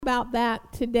about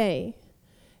that today.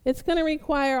 It's going to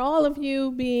require all of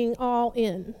you being all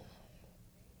in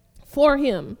for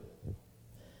him.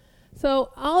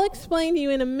 So I'll explain to you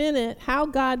in a minute how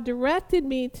God directed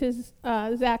me to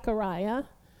Zechariah,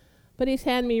 but he's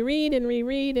had me read and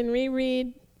reread and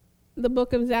reread the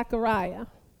book of Zechariah.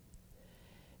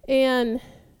 And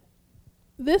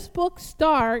this book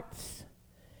starts,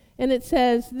 and it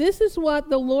says, "This is what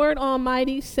the Lord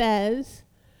Almighty says.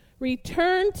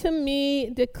 Return to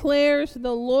me, declares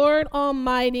the Lord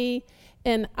Almighty,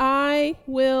 and I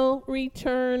will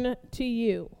return to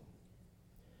you."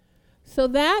 So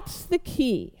that's the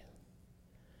key.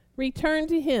 Return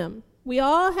to him. We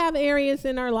all have areas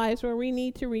in our lives where we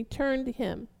need to return to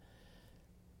him.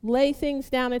 Lay things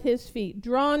down at his feet.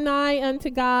 Draw nigh unto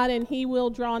God, and he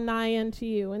will draw nigh unto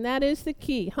you. And that is the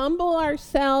key. Humble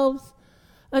ourselves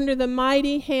under the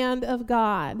mighty hand of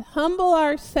God. Humble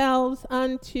ourselves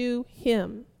unto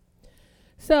him.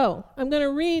 So I'm going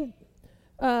to read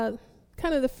kind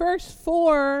of the first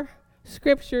 4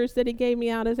 scriptures that he gave me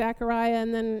out of Zechariah,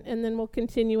 and then we'll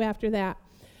continue after that.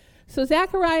 So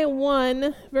Zechariah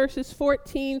 1, verses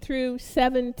 14 through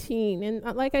 17.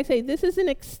 And like I say, this is an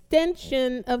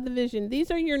extension of the vision.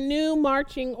 These are your new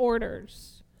marching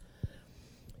orders.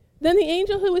 "Then the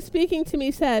angel who was speaking to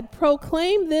me said,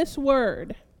 'Proclaim this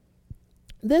word.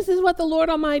 This is what the Lord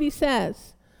Almighty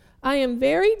says. I am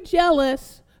very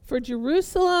jealous for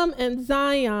Jerusalem and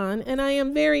Zion, and I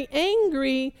am very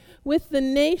angry with the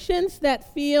nations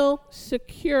that feel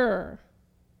secure.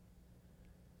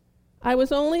 I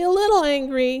was only a little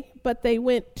angry, but they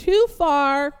went too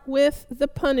far with the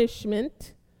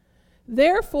punishment.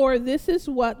 Therefore, this is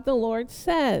what the Lord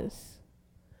says.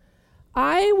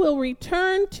 I will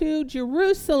return to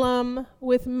Jerusalem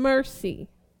with mercy,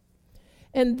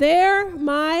 and there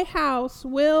my house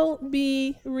will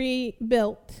be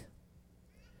rebuilt.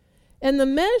 And the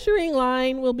measuring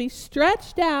line will be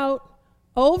stretched out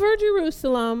over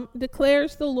Jerusalem,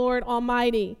 declares the Lord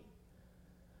Almighty.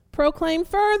 Proclaim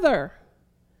further.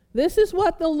 This is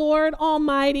what the Lord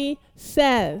Almighty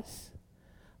says.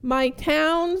 My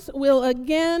towns will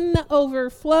again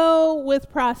overflow with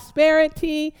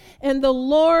prosperity, and the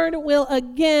Lord will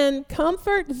again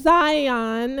comfort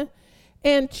Zion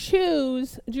and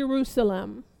choose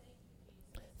Jerusalem."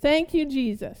 Thank you,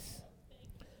 Jesus.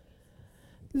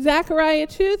 Zechariah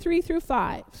 2, 3 through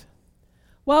 5.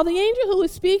 "While the angel who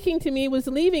was speaking to me was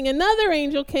leaving, another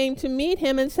angel came to meet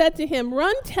him and said to him,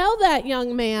 'Run, tell that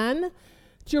young man,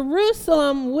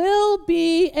 Jerusalem will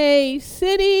be a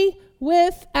city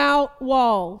without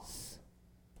walls.'"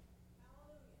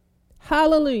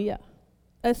 Hallelujah.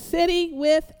 A city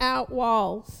without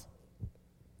walls.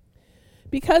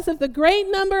 "Because of the great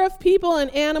number of people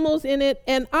and animals in it,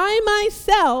 and I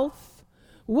myself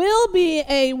will be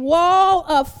a wall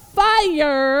of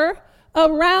fire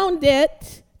around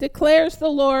it, declares the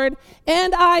Lord,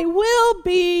 and I will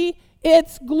be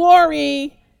its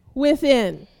glory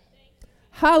within."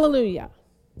 Hallelujah.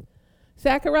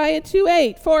 Zechariah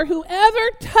 2:8, "For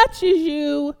whoever touches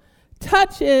you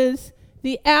touches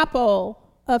the apple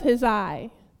of his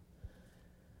eye."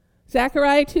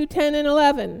 Zechariah 2:10 and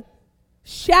 11,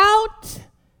 "Shout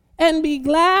and be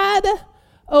glad,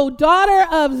 O daughter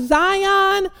of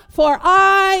Zion, for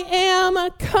I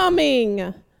am coming,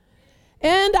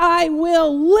 and I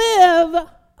will live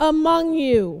among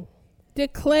you,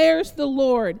 declares the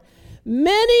Lord.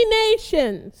 Many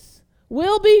nations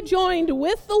will be joined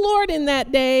with the Lord in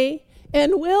that day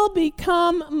and will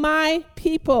become my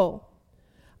people.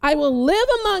 I will live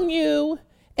among you,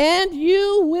 and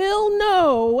you will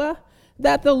know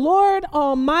that the Lord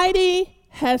Almighty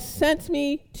has sent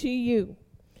me to you."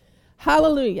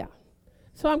 Hallelujah.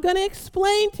 So I'm going to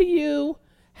explain to you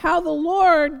how the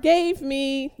Lord gave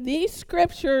me these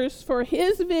scriptures for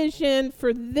his vision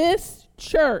for this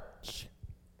church.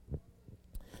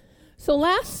 So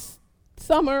last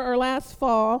summer or last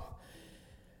fall,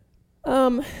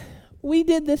 we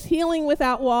did this Healing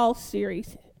Without Walls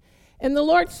series. And the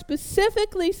Lord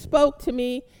specifically spoke to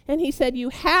me, and he said, "You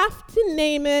have to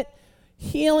name it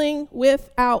Healing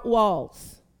Without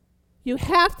Walls. You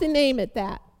have to name it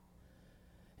that."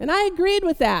 And I agreed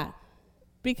with that,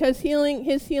 because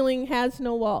his healing has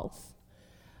no walls.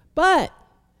 But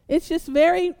it's just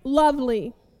very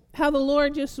lovely how the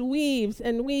Lord just weaves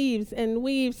and weaves and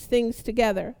weaves things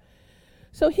together.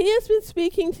 So he has been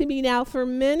speaking to me now for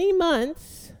many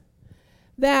months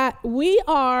that we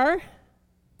are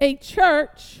a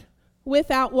church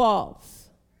without walls.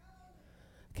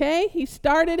 Okay? He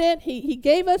started it. He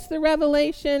gave us the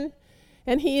revelation,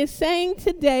 and he is saying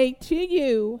today to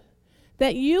you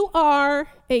that you are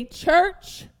a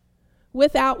church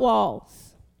without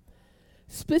walls.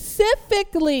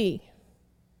 Specifically,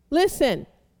 listen,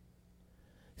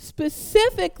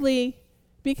 specifically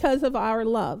because of our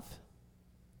love,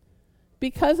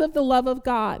 because of the love of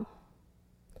God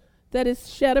that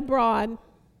is shed abroad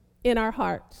in our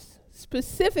hearts.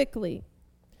 Specifically,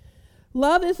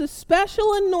 love is a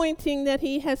special anointing that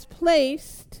he has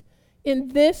placed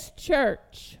in this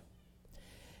church.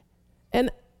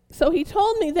 And so he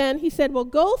told me then, he said, well,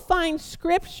 go find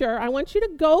scripture. I want you to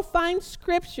go find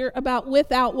scripture about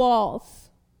without walls.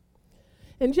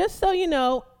 And just so you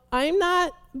know, I'm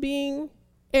not being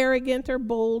arrogant or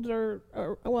bold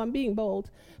well, I'm being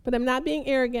bold, but I'm not being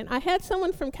arrogant. I had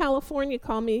someone from California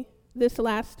call me this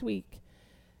last week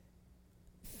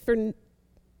for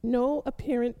no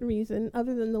apparent reason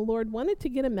other than the Lord wanted to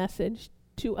get a message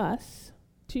to us,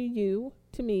 to you,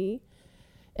 to me.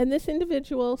 And this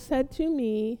individual said to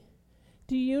me,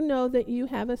 do you know that you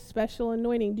have a special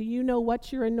anointing? Do you know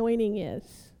what your anointing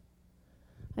is?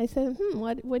 I said,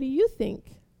 what do you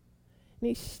think?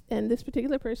 And this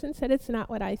particular person said, it's not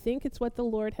what I think, it's what the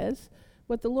Lord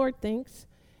thinks.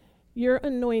 Your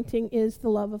anointing is the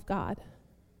love of God.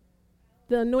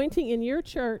 The anointing in your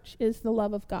church is the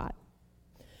love of God.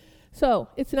 So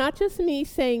it's not just me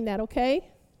saying that,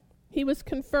 okay? He was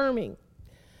confirming.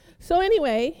 So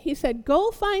anyway, he said,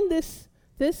 go find this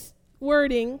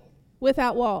wording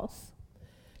without walls.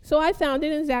 So I found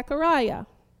it in Zechariah.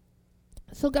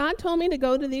 So God told me to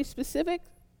go to these specific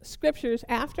scriptures.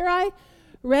 After I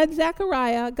read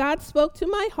Zechariah, God spoke to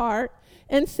my heart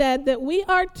and said that we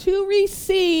are to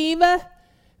receive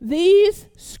these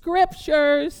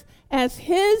scriptures as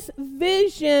his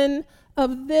vision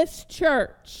of this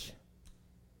church.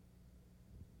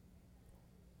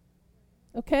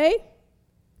 Okay?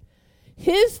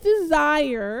 His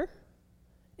desire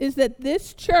is that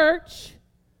this church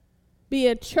be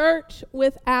a church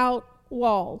without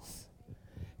walls,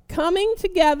 coming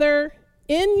together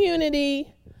in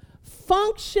unity,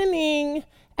 functioning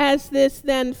as this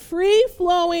then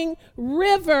free-flowing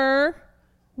river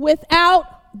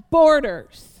without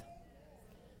borders.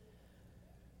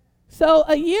 So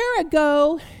a year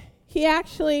ago, he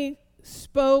actually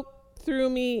spoke through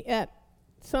me at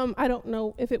I don't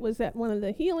know if it was at one of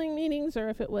the healing meetings or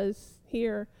if it was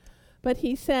here, but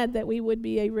he said that we would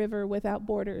be a river without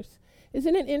borders.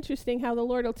 Isn't it interesting how the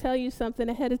Lord will tell you something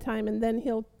ahead of time and then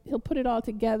he'll put it all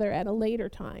together at a later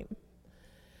time?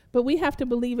 But we have to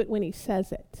believe it when he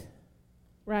says it,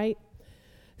 right?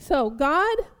 So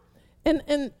God,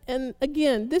 and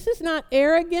again, this is not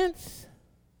arrogance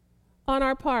on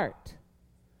our part,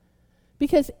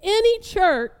 because any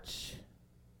church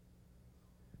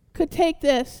could take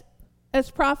this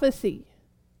as prophecy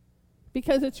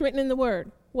because it's written in the Word.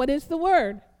 What is the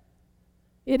Word?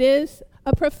 It is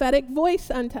a prophetic voice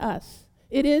unto us.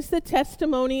 It is the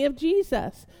testimony of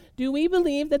Jesus. Do we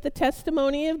believe that the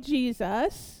testimony of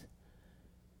Jesus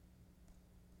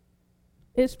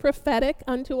is prophetic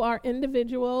unto our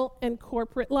individual and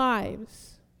corporate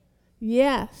lives?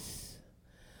 Yes.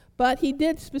 But he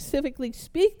did specifically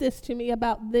speak this to me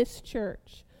about this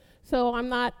church. So I'm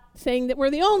not saying that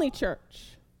we're the only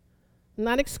church. I'm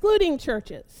not excluding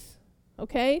churches,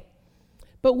 okay?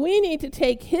 But we need to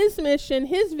take his mission,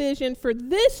 his vision for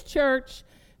this church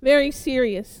very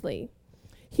seriously.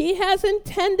 He has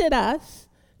intended us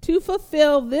to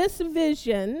fulfill this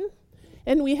vision,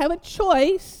 and we have a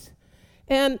choice.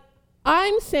 And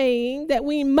I'm saying that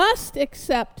we must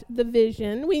accept the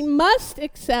vision, we must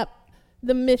accept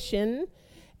the mission,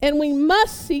 and we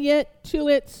must see it to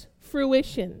its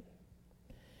fruition.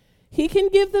 He can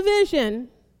give the vision,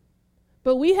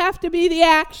 but we have to be the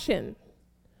action.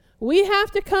 We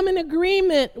have to come in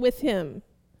agreement with him.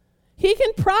 He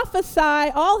can prophesy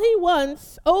all he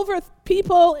wants over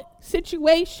people,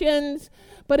 situations,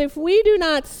 but if we do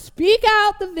not speak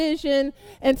out the vision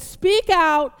and speak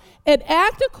out and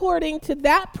act according to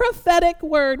that prophetic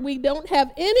word, we don't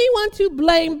have anyone to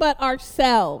blame but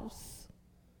ourselves,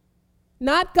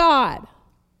 not God.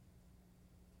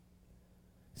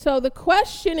 So the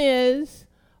question is,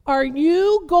 are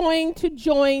you going to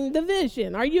join the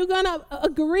vision? Are you going to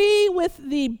agree with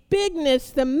the bigness,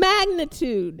 the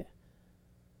magnitude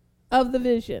of the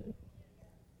vision?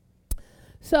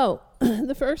 So,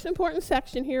 the first important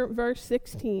section here, verse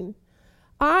 16.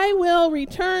 I will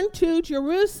return to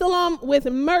Jerusalem with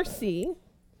mercy,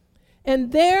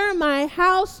 and there my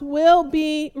house will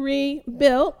be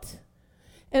rebuilt,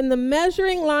 and the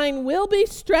measuring line will be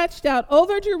stretched out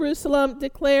over Jerusalem,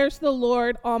 declares the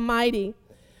Lord Almighty.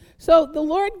 So the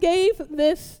Lord gave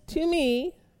this to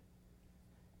me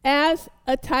as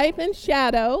a type and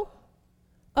shadow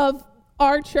of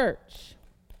our church.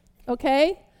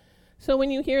 Okay? So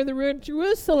when you hear the word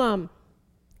Jerusalem,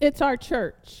 It's our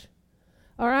church.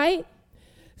 All right?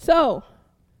 So,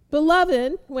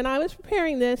 beloved, when I was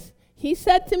preparing this, he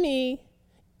said to me,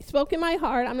 spoke in my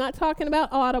heart, I'm not talking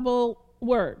about audible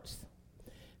words,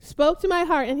 spoke to my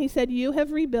heart, and he said, you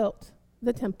have rebuilt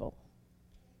the temple.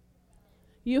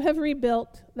 You have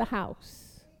rebuilt the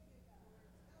house.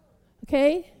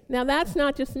 Okay? Now that's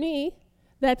not just me.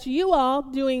 That's you all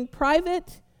doing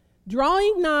private,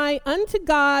 drawing nigh unto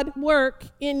God work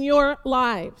in your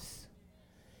lives.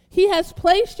 He has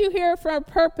placed you here for a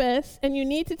purpose, and you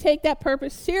need to take that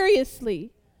purpose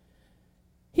seriously.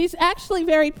 He's actually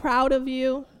very proud of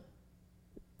you.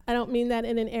 I don't mean that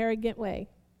in an arrogant way.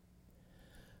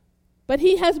 But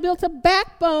he has built a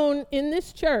backbone in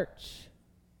this church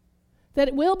that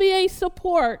it will be a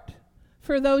support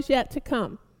for those yet to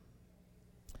come.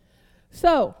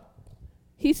 So,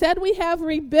 he said we have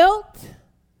rebuilt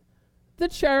the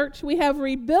church, we have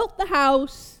rebuilt the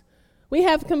house, we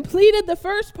have completed the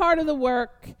first part of the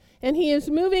work, and he is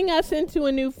moving us into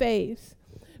a new phase.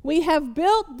 We have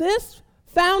built this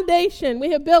foundation,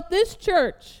 we have built this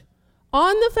church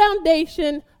on the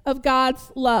foundation of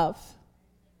God's love.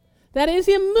 That is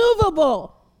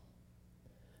immovable.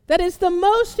 That is the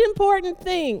most important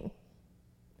thing.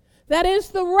 That is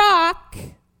the rock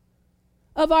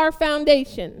of our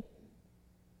foundation,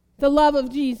 the love of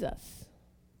Jesus.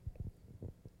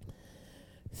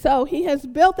 So he has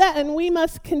built that, and we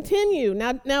must continue.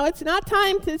 Now it's not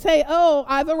time to say, oh,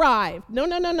 I've arrived. No.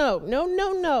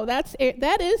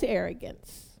 That is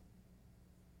arrogance.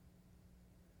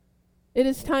 It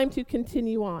is time to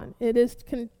continue on. It is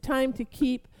time to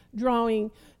keep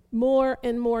drawing more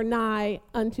and more nigh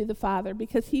unto the Father,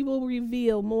 because he will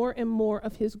reveal more and more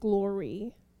of his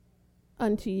glory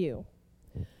unto you.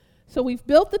 So we've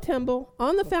built the temple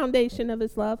on the foundation of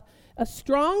his love, a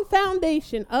strong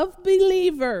foundation of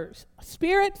believers,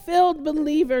 spirit-filled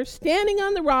believers standing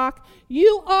on the rock.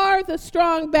 You are the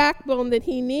strong backbone that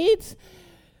he needs.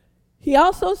 He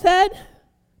also said,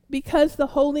 because the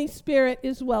Holy Spirit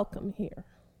is welcome here.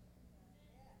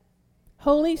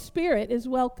 Holy Spirit is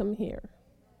welcome here.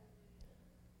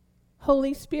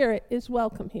 Holy Spirit is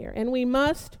welcome here. And we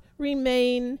must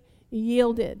remain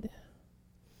yielded.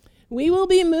 We will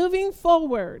be moving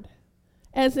forward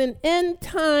as an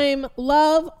end-time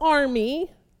love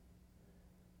army,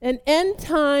 an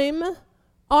end-time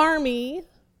army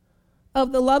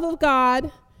of the love of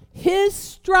God, his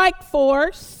strike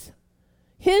force,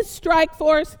 his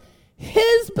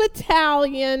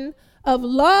battalion of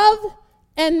love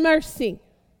and mercy.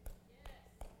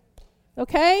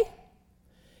 Okay?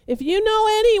 If you know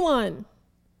anyone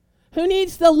who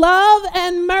needs the love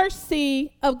and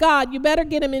mercy of God, you better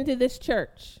get him into this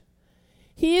church.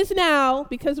 He is now,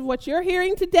 because of what you're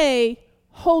hearing today,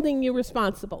 holding you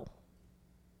responsible.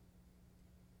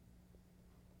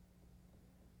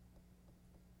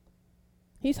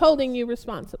 He's holding you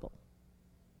responsible.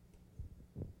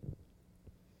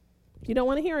 If you don't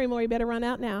want to hear anymore, you better run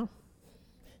out now,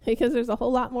 because there's a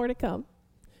whole lot more to come.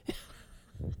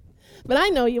 But I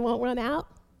know you won't run out.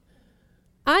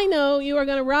 I know you are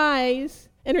going to rise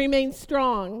and remain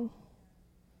strong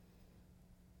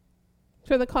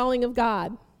for the calling of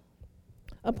God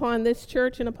upon this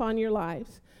church and upon your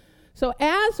lives. So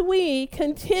as we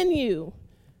continue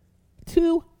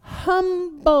to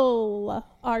humble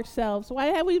ourselves, why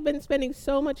have we been spending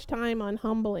so much time on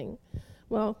humbling?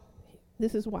 Well,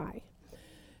 this is why.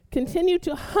 Continue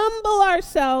to humble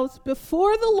ourselves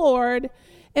before the Lord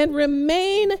and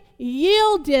remain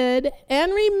yielded,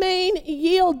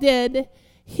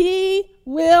 he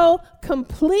will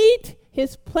complete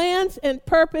his plans and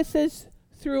purposes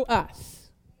through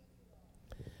us.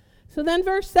 So then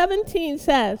verse 17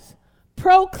 says,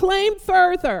 proclaim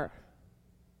further.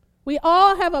 We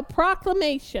all have a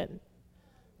proclamation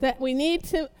that we need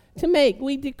to make.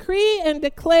 We decree and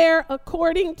declare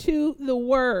according to the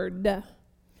word.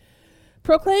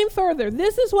 Proclaim further.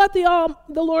 This is what the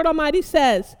Lord Almighty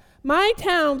says. My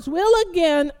towns will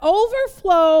again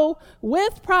overflow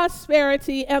with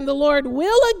prosperity, and the Lord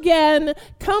will again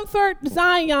comfort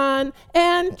Zion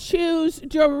and choose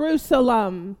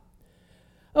Jerusalem.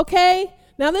 Okay?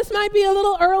 Now this might be a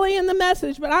little early in the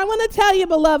message, but I want to tell you,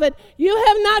 beloved, you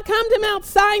have not come to Mount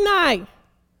Sinai.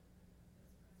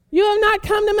 You have not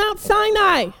come to Mount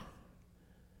Sinai.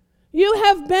 You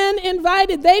have been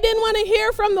invited. They didn't want to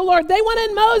hear from the Lord. They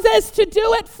wanted Moses to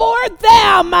do it for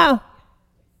them.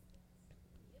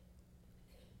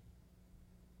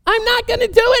 I'm not going to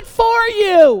do it for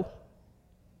you.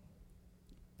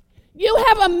 You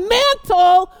have a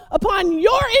mantle upon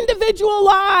your individual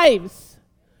lives,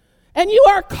 and you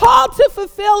are called to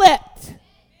fulfill it.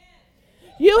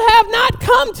 You have not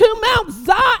come to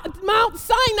Mount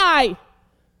Sinai.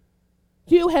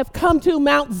 You have come to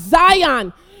Mount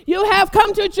Zion. You have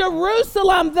come to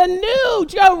Jerusalem, the new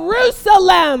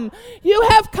Jerusalem. You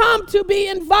have come to be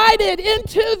invited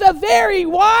into the very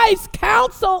wise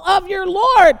counsel of your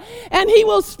Lord, and he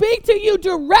will speak to you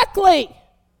directly.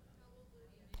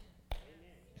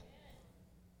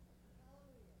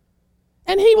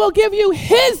 And he will give you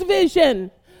his vision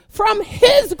from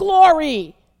his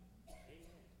glory.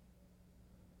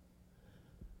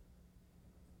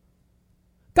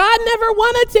 God never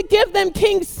wanted to give them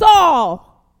King Saul.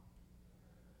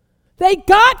 They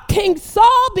got King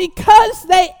Saul because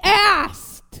they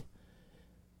asked.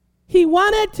 He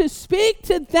wanted to speak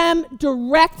to them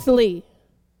directly.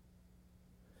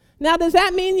 Now, does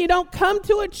that mean you don't come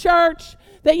to a church,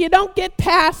 that you don't get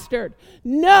pastored?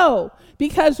 No,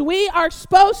 because we are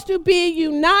supposed to be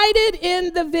united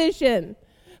in the vision.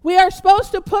 We are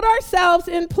supposed to put ourselves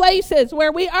in places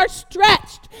where we are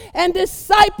stretched and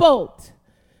discipled.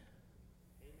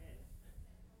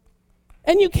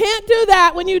 And you can't do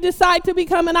that when you decide to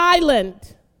become an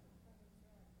island.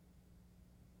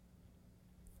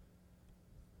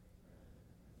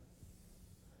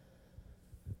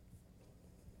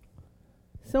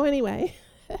 So anyway,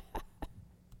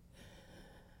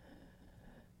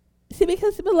 see,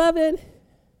 because, beloved,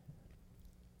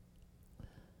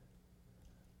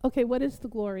 okay, what is the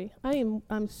glory?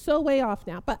 I'm so way off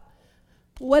now, but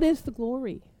what is the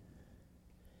glory?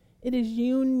 It is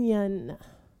union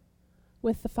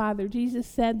with the Father. Jesus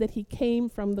said that he came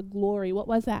from the glory. What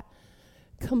was that?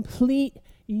 Complete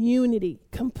unity,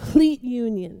 complete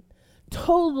union,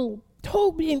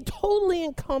 being totally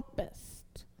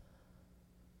encompassed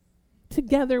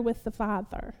together with the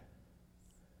Father.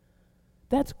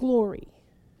 That's glory.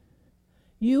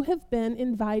 You have been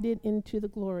invited into the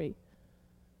glory.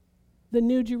 The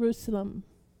New Jerusalem,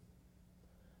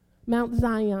 Mount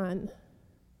Zion.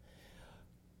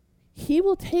 He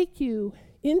will take you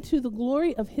into the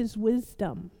glory of his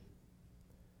wisdom.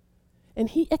 And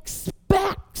he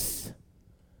expects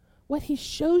what he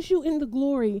shows you in the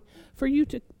glory for you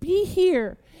to be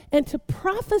here and to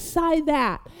prophesy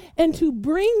that and to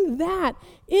bring that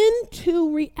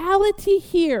into reality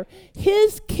here.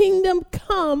 His kingdom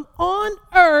come on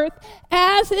earth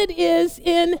as it is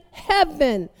in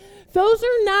heaven. Those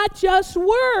are not just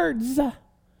words.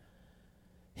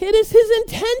 It is his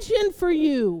intention for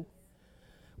you.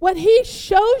 What he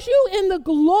shows you in the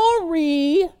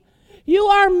glory, you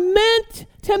are meant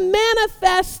to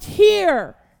manifest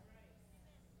here.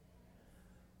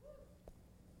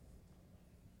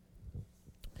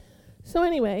 So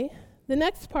anyway, the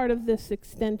next part of this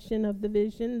extension of the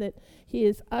vision that he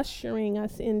is ushering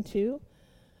us into,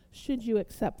 should you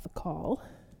accept the call,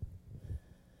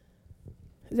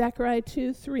 Zechariah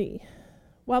 2:3.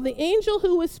 While the angel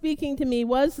who was speaking to me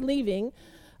was leaving,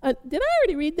 did I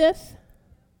already read this?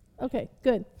 Okay,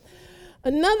 good.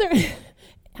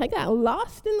 I got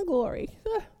lost in the glory.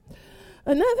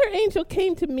 Another angel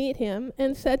came to meet him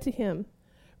and said to him,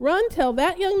 "Run, tell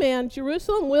that young man,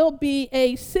 Jerusalem will be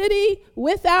a city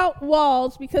without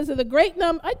walls because of the great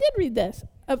number." I did read this.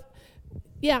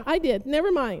 Yeah, I did.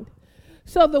 Never mind.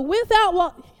 So the without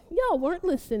wall, y'all weren't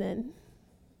listening.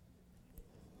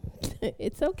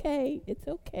 It's okay. It's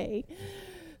okay.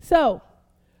 So,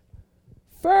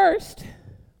 first,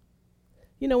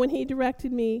 when he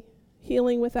directed me,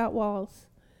 healing without walls,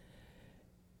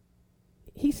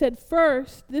 he said,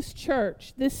 first, this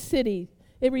church, this city,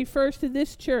 it refers to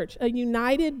this church, a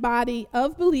united body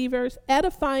of believers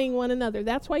edifying one another.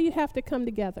 That's why you have to come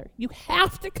together. You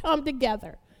have to come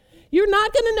together. You're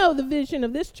not going to know the vision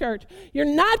of this church. You're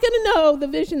not going to know the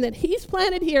vision that he's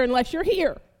planted here unless you're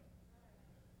here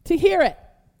to hear it.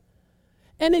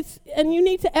 And you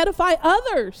need to edify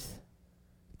others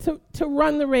to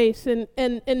run the race and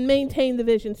maintain the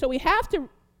vision. So we have to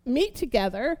meet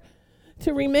together,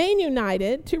 to remain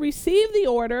united, to receive the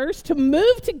orders, to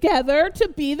move together, to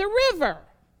be the river.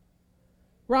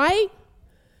 Right?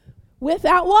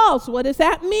 Without walls. What does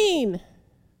that mean?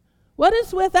 What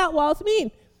does without walls mean?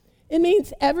 It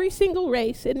means every single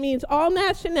race. It means all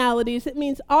nationalities. It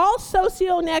means all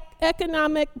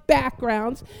socioeconomic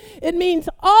backgrounds. It means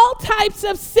all types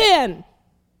of sin.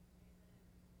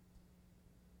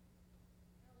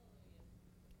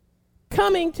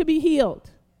 Coming to be healed.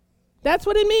 That's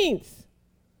what it means.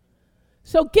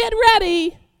 So get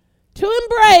ready to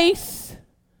embrace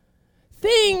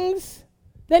things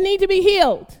that need to be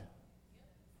healed.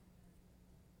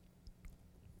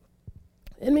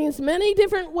 It means many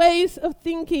different ways of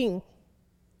thinking.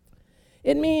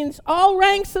 It means all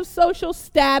ranks of social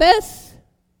status.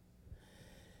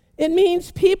 It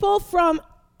means people from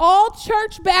all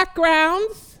church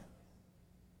backgrounds,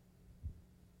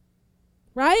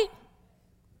 right?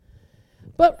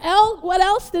 But what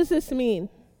else does this mean?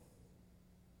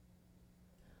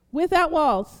 Without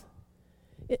walls.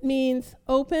 It means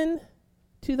open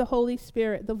to the Holy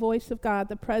Spirit, the voice of God,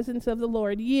 the presence of the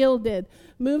Lord, yielded,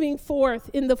 moving forth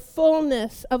in the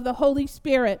fullness of the Holy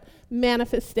Spirit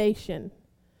manifestation.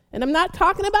 And I'm not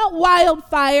talking about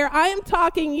wildfire. I am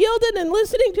talking yielded and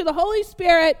listening to the Holy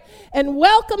Spirit and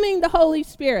welcoming the Holy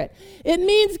Spirit. It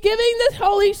means giving the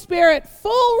Holy Spirit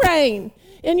full reign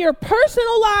in your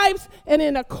personal lives and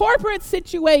in a corporate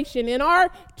situation, in our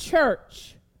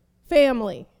church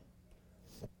family.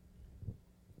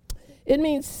 It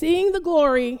means seeing the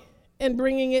glory and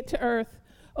bringing it to earth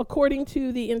according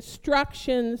to the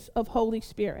instructions of Holy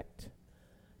Spirit.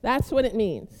 That's what it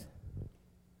means.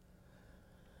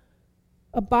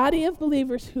 A body of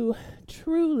believers who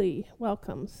truly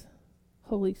welcomes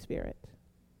Holy Spirit.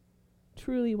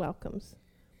 Truly welcomes.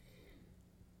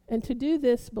 And to do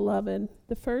this, beloved,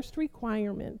 the first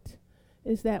requirement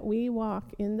is that we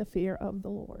walk in the fear of the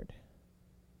Lord.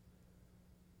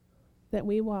 That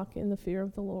we walk in the fear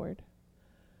of the Lord.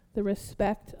 The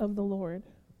respect of the Lord.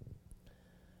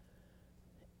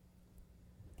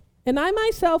 And I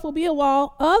myself will be a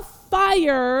wall of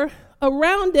fire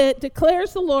around it,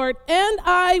 declares the Lord, and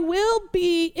I will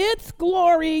be its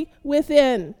glory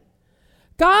within.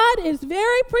 God is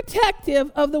very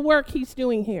protective of the work he's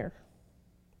doing here.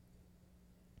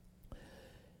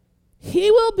 He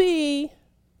will be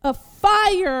a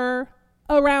fire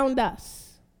around us.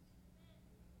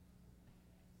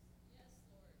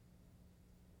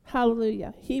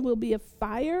 Hallelujah. He will be a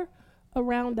fire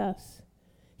around us.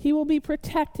 He will be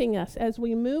protecting us as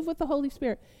we move with the Holy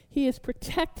Spirit. He is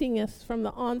protecting us from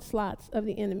the onslaughts of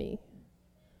the enemy,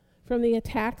 from the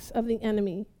attacks of the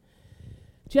enemy.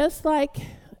 Just like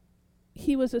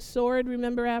he was a sword,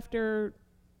 remember after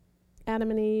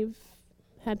Adam and Eve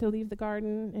had to leave the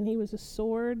garden, and he was a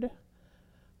sword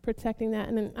protecting that.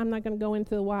 And I'm not going to go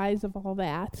into the whys of all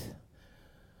that.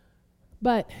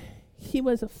 But he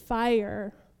was a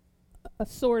fire, a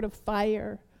sword of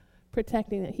fire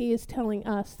protecting it. He is telling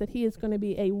us that he is going to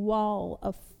be a wall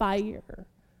of fire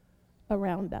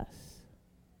around us.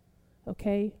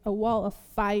 Okay? A wall of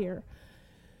fire.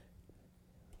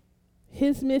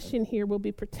 His mission here will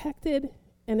be protected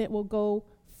and it will go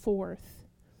forth.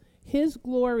 His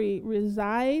glory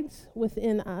resides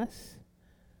within us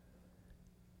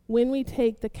when we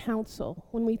take the counsel,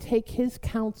 when we take his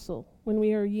counsel, when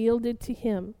we are yielded to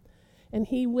him. And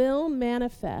he will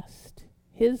manifest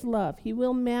his love. He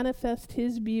will manifest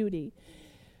his beauty.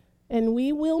 And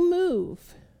we will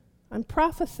move. I'm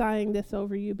prophesying this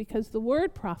over you because the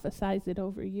word prophesies it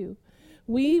over you.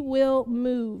 We will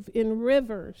move in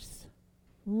rivers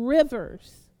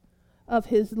of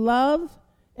his love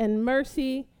and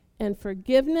mercy and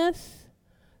forgiveness,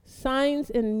 signs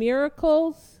and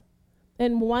miracles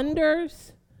and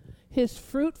wonders, his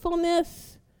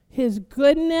fruitfulness, his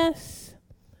goodness,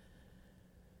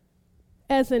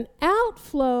 as an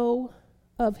outflow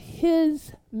of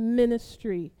his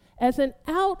ministry, as an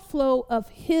outflow of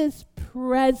his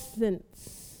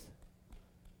presence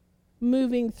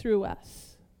moving through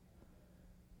us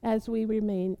as we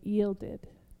remain yielded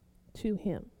to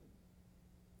him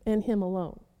and him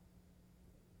alone.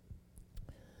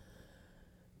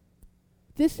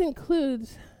 This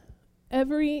includes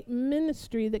every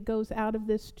ministry that goes out of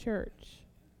this church.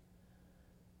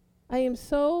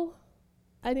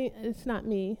 It's not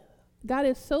me. God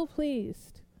is so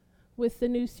pleased with the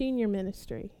new senior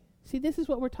ministry. See, this is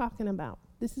what we're talking about.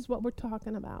 This is what we're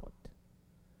talking about.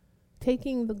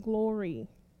 Taking the glory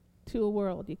to a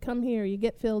world. You come here, you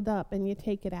get filled up, and you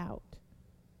take it out.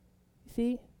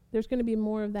 See, there's going to be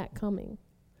more of that coming.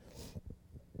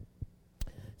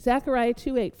 Zechariah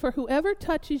 2:8, for whoever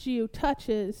touches you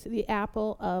touches the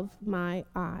apple of my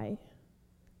eye.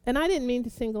 And I didn't mean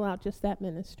to single out just that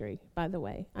ministry, by the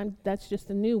way. That's just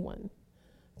a new one,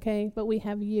 okay? But we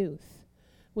have youth.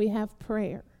 We have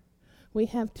prayer. We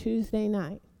have Tuesday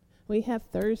night. We have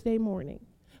Thursday morning.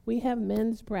 We have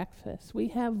men's breakfast. We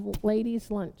have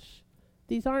ladies' lunch.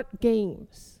 These aren't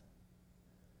games.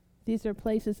 These are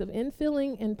places of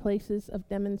infilling and places of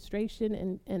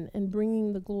demonstration and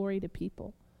bringing the glory to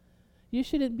people. You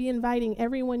should be inviting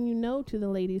everyone you know to the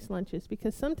ladies' lunches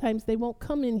because sometimes they won't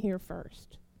come in here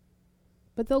first.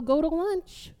 But they'll go to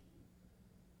lunch,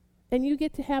 and you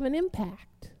get to have an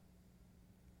impact.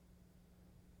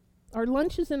 Our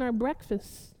lunches and our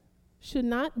breakfasts should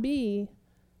not be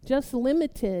just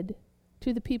limited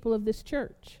to the people of this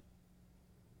church.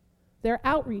 They're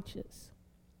outreaches.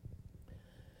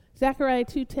 Zechariah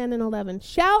 2:10 and 11.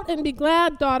 Shout and be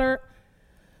glad, daughter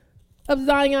of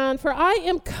Zion, for I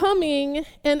am coming,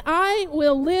 and I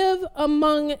will live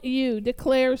among you,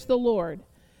 declares the Lord.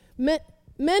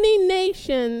 Many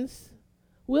nations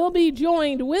will be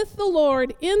joined with the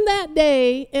Lord in that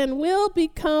day and will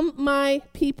become my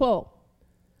people.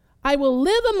 I will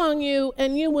live among you,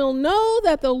 and you will know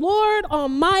that the Lord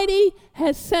Almighty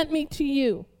has sent me to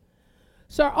you.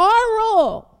 So our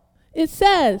role, it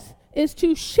says, is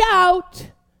to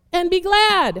shout and be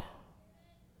glad.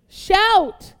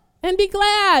 Shout and be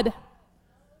glad.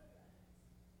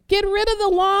 Get rid of the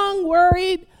long,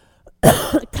 worried,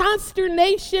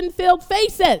 consternation-filled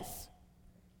faces.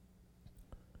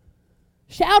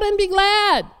 Shout and be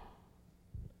glad.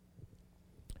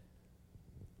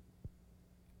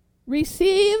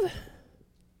 Receive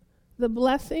the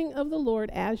blessing of the Lord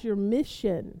as your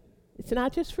mission. It's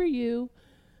not just for you.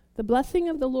 The blessing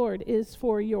of the Lord is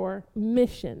for your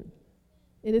mission.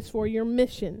 It is for your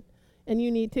mission. And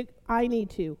you need to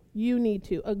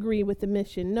agree with the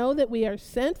mission. Know that we are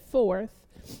sent forth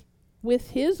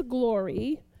with His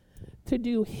glory to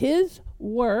do His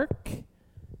work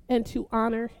and to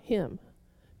honor Him,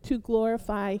 to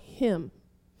glorify Him.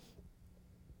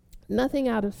 Nothing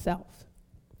out of self.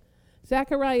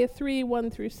 Zechariah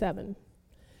 3:1-7.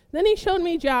 Then he showed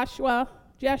me Joshua,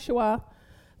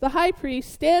 the high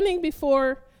priest, standing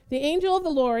before the angel of the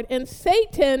Lord, and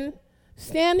Satan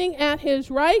standing at his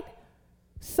right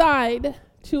side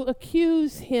to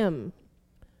accuse him.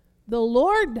 The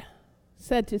Lord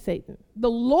said to Satan,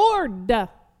 the Lord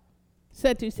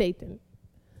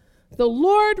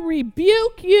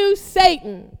rebuke you,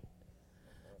 Satan.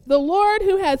 The Lord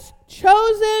who has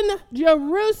chosen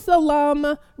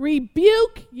Jerusalem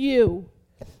rebuke you.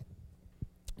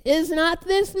 Is not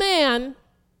this man,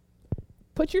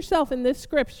 put yourself in this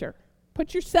scripture,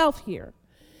 put yourself here.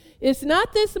 Is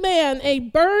not this man a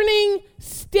burning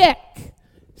stick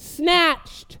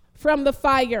snatched from the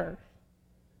fire?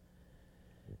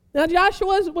 Now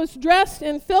Joshua was dressed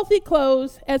in filthy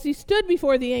clothes as he stood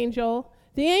before the angel.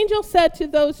 The angel said to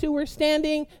those who were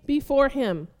standing before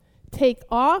him, take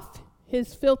off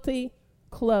his filthy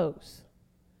clothes.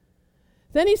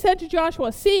 Then he said to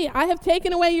Joshua, see, I have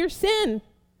taken away your sin,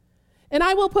 and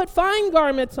I will put fine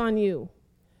garments on you.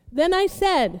 Then I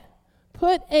said,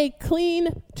 put a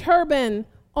clean turban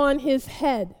on his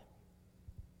head.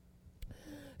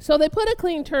 So they put a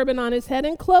clean turban on his head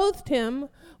and clothed him,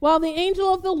 while the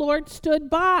angel of the Lord stood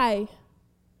by.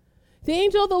 The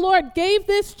angel of the Lord gave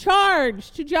this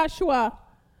charge to Joshua.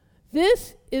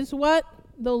 This is what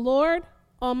the Lord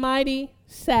Almighty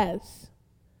says.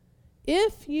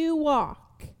 If you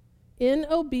walk in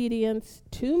obedience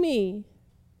to me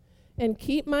and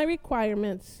keep my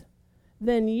requirements,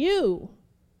 then you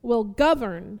will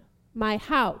govern my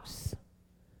house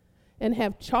and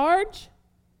have charge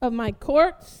of my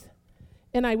courts,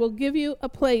 and I will give you a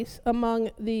place among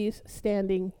these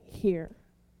standing here.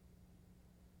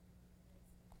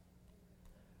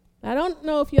 I don't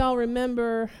know if y'all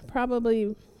remember,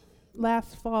 probably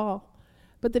last fall,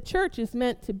 but the church is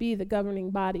meant to be the governing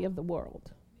body of the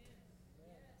world.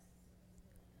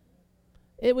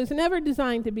 It was never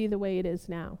designed to be the way it is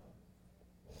now.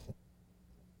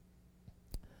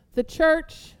 The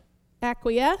church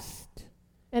acquiesced,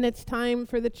 and it's time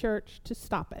for the church to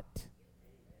stop it.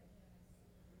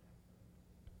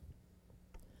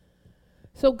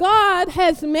 So God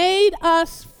has made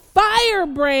us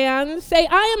firebrands. Say,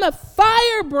 I am a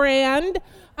firebrand.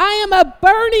 I am a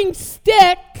burning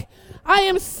stick. I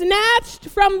am snatched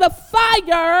from the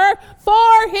fire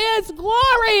for His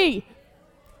glory.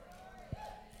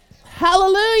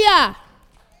 Hallelujah.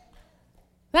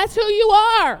 That's who you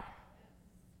are.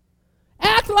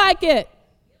 Act like it.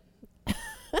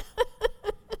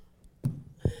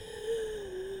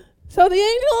 So the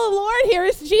angel of the Lord here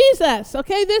is Jesus.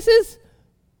 Okay, this is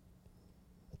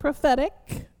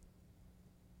prophetic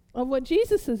of what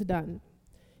Jesus has done.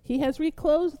 He has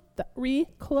reclothed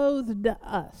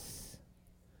us.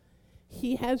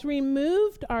 He has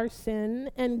removed our sin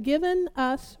and given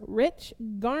us rich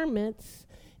garments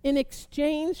in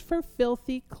exchange for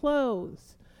filthy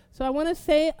clothes. So I want to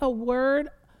say a word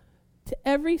to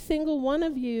every single one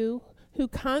of you who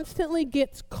constantly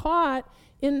gets caught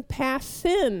in past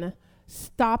sin.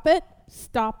 Stop it,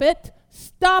 stop it,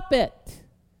 stop it.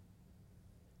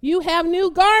 You have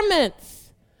new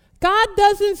garments. God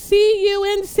doesn't see you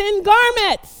in sin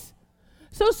garments.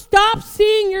 So stop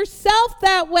seeing yourself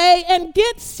that way and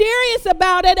get serious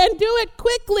about it and do it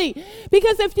quickly.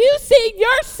 Because if you see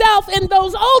yourself in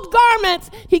those old garments,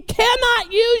 he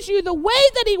cannot use you the way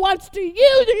that he wants to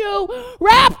use you,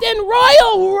 wrapped in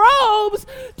royal robes,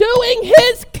 doing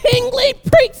his kingly,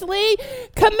 priestly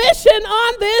commission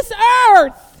on this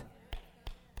earth.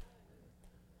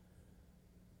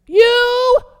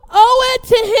 You owe it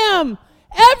to him.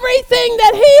 Everything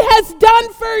that he has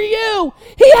done for you,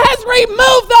 he has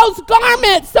removed those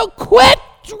garments. So quit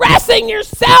dressing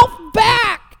yourself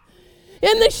back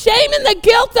in the shame and the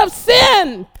guilt of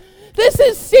sin. This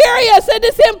is serious and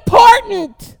it's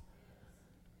important.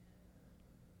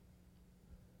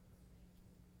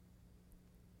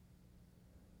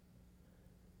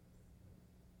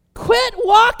 Quit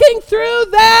walking through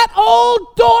that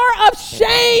old door of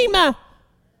shame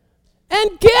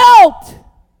and guilt.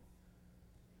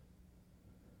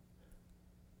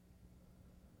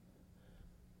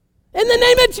 In the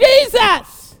name of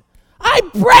Jesus, I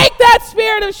break that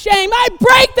spirit of shame. I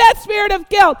break that spirit of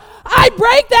guilt. I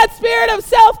break that spirit of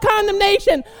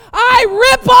self-condemnation. I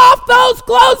rip off those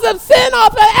clothes of sin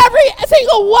off of every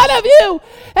single one of you.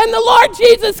 And the Lord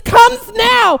Jesus comes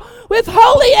now with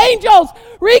holy angels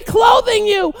reclothing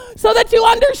you so that you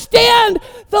understand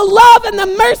the love and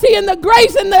the mercy and the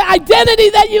grace and the identity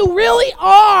that you really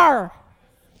are.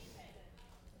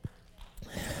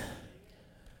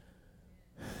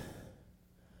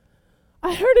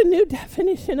 I heard a new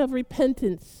definition of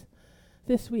repentance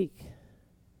this week.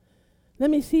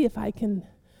 Let me see if I can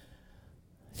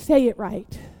say it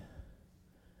right.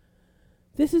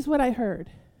 This is what I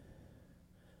heard.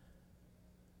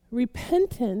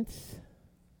 Repentance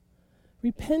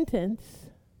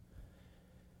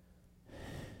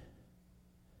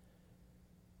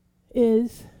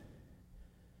is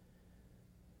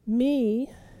me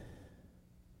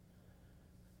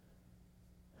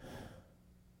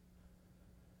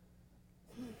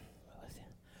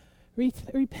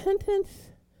repentance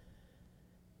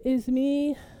is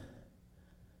me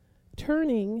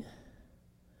turning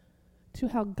to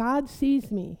how God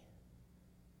sees me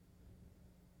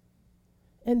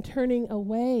and turning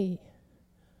away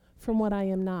from what I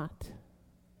am not.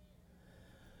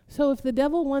 So if the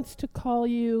devil wants to call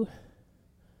you,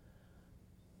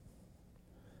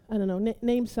 I don't know,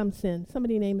 name some sin.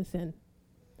 Somebody name a sin.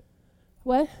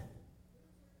 What?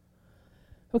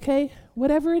 Okay,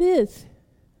 whatever it is.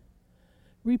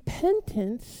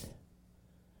 Repentance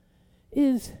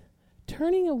is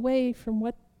turning away from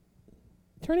what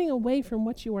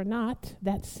you are not,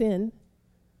 that sin,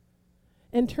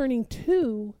 and turning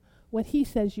to what he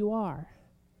says you are,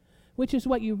 which is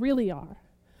what you really are.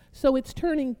 So it's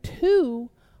turning to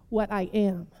what I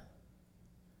am.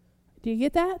 Do you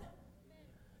get that?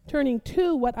 Turning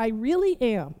to what I really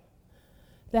am.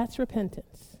 That's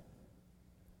repentance.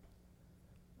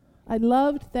 I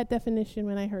loved that definition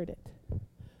when I heard it.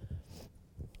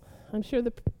 I'm sure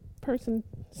the person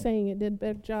saying it did a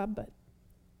better job, but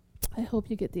I hope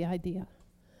you get the idea.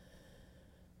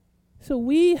 So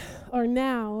we are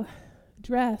now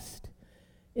dressed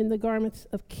in the garments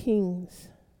of kings.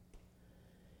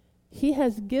 He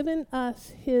has given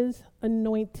us his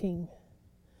anointing.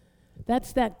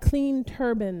 That's that clean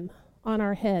turban on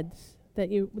our heads that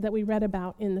we read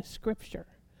about in the scripture.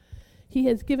 He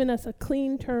has given us a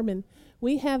clean turban.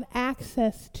 We have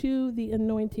access to the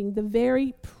anointing, the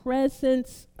very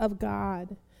presence of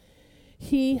God.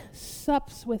 He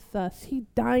sups with us. He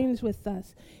dines with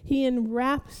us. He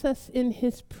enwraps us in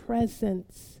his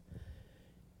presence.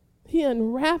 He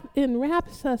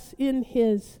enwraps us in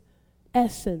his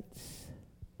essence.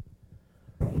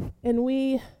 And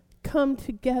we come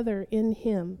together in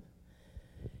him.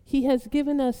 He has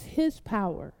given us his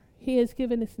power. He has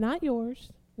given us, not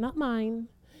yours, not mine.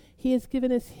 He has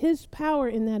given us his power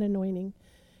in that anointing,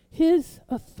 his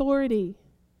authority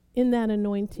in that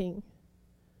anointing.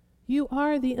 You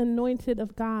are the anointed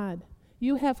of God.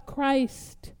 You have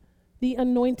Christ, the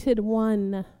anointed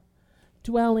one,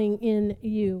 dwelling in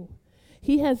you.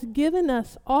 He has given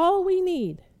us all we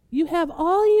need. You have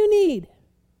all you need.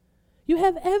 You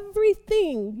have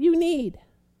everything you need.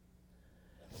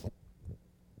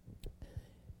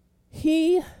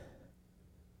 He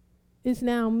is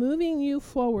now moving you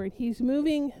forward. He's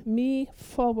moving me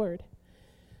forward.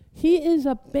 He is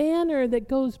a banner that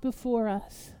goes before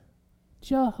us.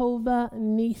 Jehovah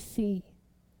Nissi.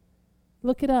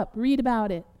 Look it up. Read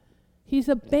about it. He's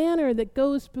a banner that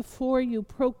goes before you,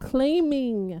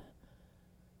 proclaiming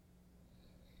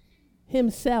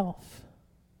himself.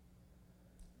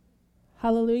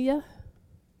 Hallelujah.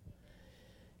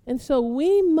 And so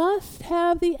we must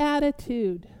have the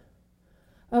attitude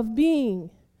of being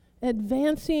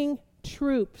advancing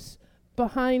troops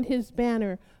behind his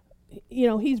banner. You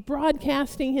know, he's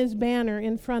broadcasting his banner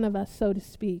in front of us, so to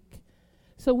speak.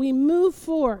 So we move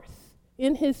forth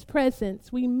in his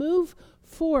presence. We move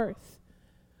forth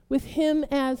with him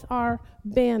as our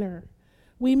banner.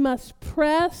 We must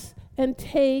press and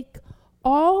take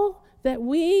all that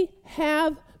we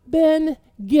have been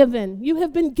given. You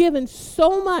have been given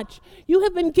so much. You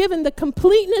have been given the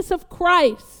completeness of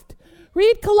Christ.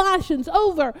 Read Colossians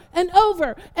over and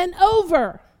over and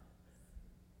over.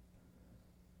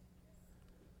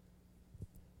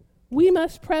 We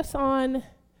must press on.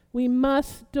 We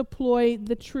must deploy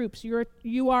the troops.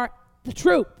 You are the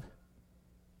troop.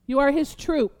 You are his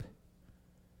troop.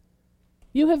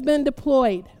 You have been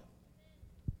deployed.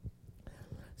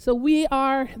 So we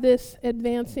are this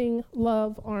advancing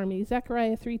love army.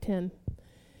 Zechariah 3:10.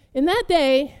 In that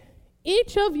day,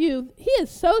 each of you, he is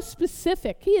so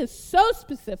specific. He is so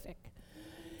specific.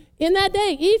 In that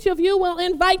day, each of you will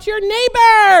invite your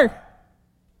neighbor.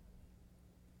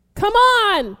 Come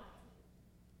on.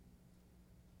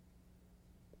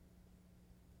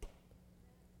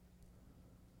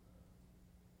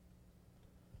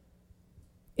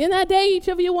 In that day, each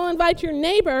of you will invite your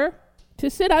neighbor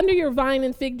to sit under your vine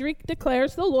and fig tree,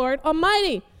 declares the Lord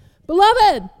Almighty.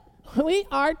 Beloved, we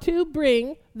are to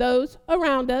bring those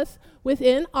around us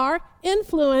within our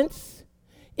influence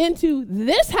into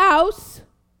this house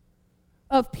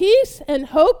of peace and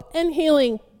hope and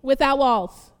healing without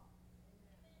walls.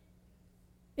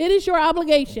 It is your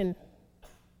obligation.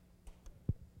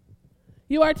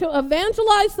 You are to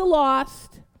evangelize the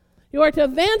lost. You are to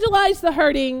evangelize the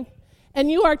hurting. And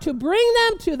you are to bring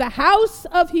them to the house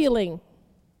of healing.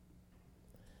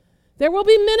 There will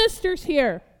be ministers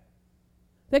here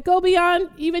that go beyond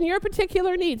even your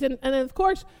particular needs. And of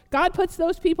course, God puts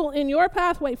those people in your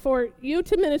pathway for you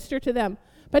to minister to them.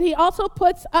 But he also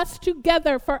puts us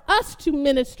together for us to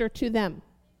minister to them.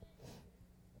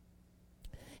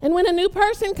 And when a new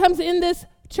person comes in this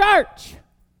church,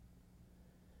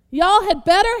 y'all had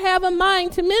better have a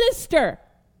mind to minister.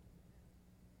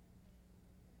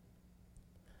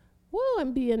 Whoa,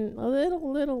 I'm being a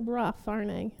little rough,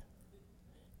 aren't I?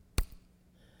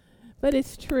 But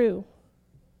it's true.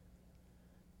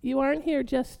 You aren't here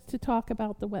just to talk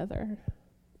about the weather.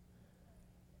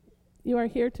 You are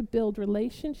here to build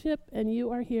relationship, and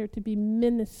you are here to be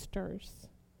ministers.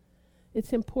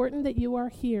 It's important that you are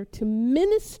here to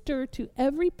minister to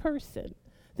every person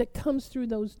that comes through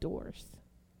those doors.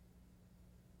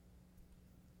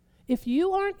 If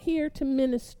you aren't here to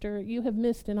minister, you have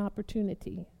missed an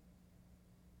opportunity.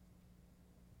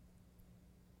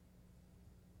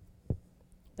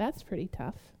 That's pretty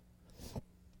tough.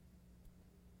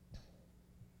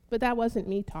 But that wasn't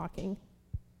me talking.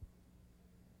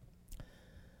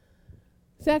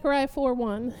 Zechariah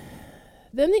 4:1.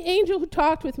 Then the angel who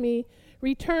talked with me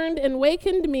returned and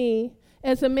wakened me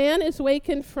as a man is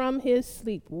wakened from his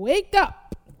sleep. Wake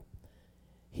up!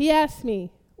 He asked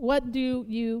me, what do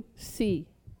you see?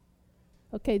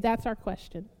 Okay, that's our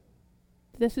question.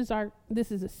 This is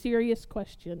a serious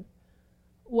question.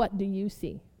 What do you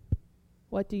see?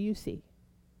 What do you see?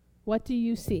 What do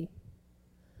you see?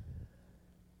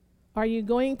 Are you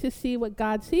going to see what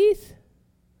God sees?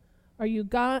 Are you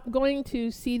going to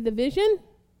see the vision?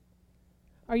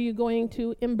 Are you going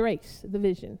to embrace the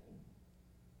vision?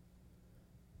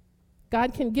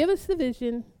 God can give us the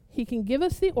vision. He can give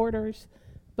us the orders,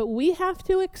 but we have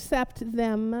to accept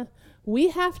them. We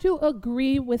have to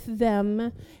agree with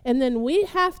them, and then we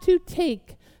have to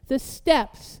take the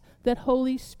steps that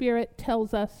Holy Spirit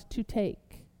tells us to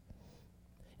take.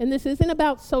 And this isn't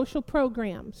about social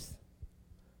programs.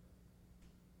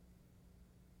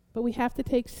 But we have to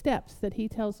take steps that he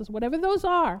tells us, whatever those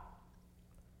are.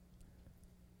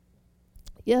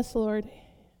 Yes, Lord,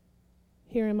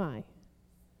 here am I.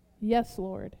 Yes,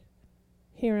 Lord,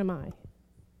 here am I.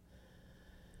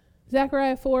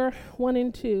 Zechariah 4:1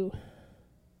 and 2.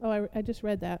 Oh, I just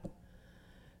read that.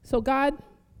 So God,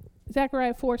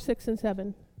 Zechariah 4:6 and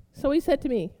 7. So he said to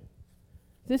me,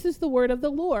 this is the word of the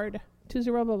Lord to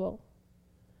Zerubbabel.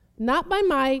 Not by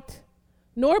might,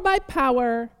 nor by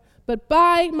power, but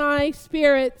by my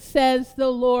Spirit, says the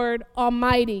Lord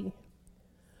Almighty.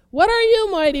 What are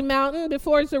you, mighty mountain?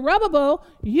 Before Zerubbabel,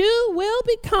 you will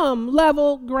become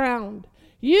level ground.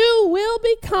 You will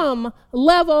become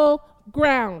level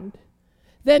ground.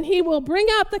 Then he will bring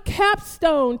out the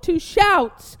capstone to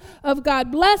shouts of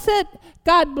God bless it,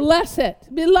 God bless it.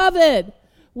 Beloved,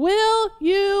 will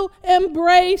you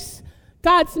embrace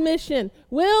God's mission?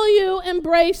 Will you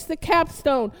embrace the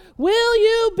capstone? Will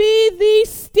you be the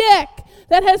stick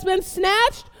that has been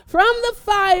snatched from the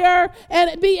fire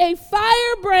and be a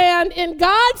firebrand in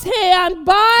God's hand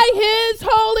by his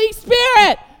Holy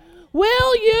Spirit.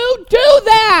 Will you do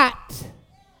that?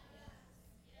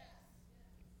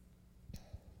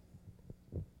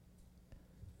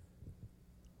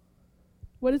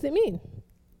 What does it mean?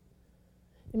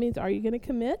 It means, are you going to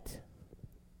commit?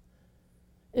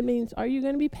 It means, are you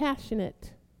going to be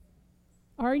passionate?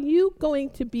 Are you going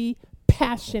to be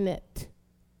passionate?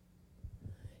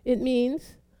 It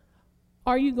means,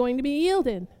 are you going to be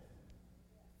yielded?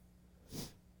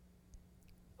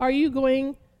 Are you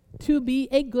going to be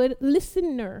a good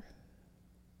listener?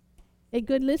 A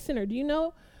good listener. Do you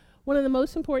know one of the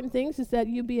most important things is that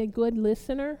you be a good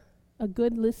listener? A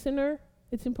good listener.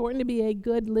 It's important to be a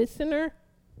good listener.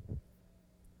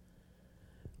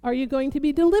 Are you going to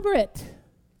be deliberate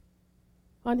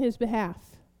on his behalf?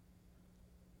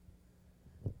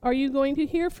 Are you going to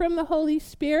hear from the Holy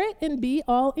Spirit and be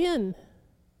all in?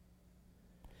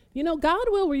 You know, God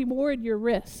will reward your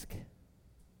risk.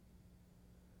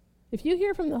 If you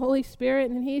hear from the Holy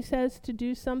Spirit and he says to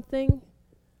do something,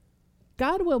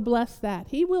 God will bless that.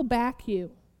 He will back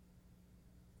you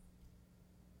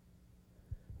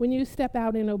when you step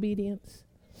out in obedience.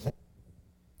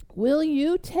 Will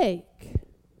you take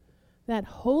that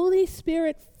Holy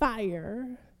Spirit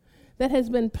fire that has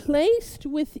been placed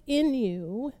within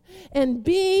you and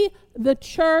be the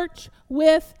church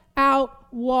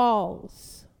without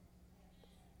walls?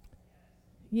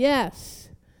 Yes.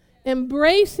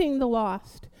 Embracing the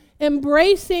lost,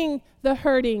 embracing the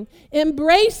hurting,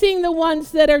 embracing the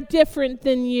ones that are different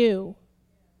than you.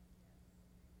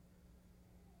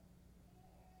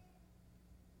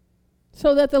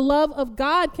 So that the love of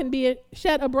God can be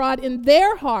shed abroad in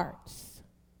their hearts.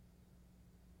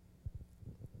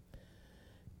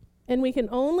 And we can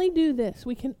only do this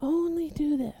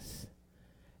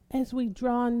as we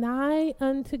draw nigh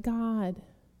unto God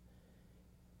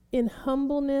in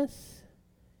humbleness,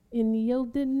 in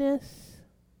yieldedness,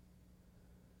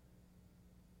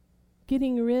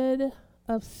 getting rid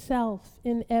of self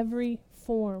in every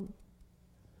form,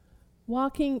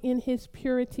 walking in his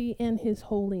purity and his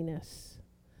holiness.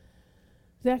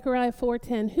 Zechariah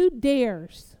 4:10, who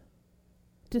dares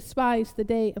despise the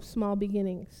day of small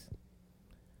beginnings?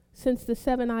 Since the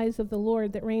 7 eyes of the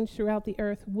Lord that range throughout the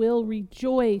earth will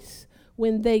rejoice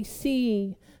when they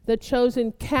see the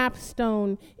chosen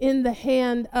capstone in the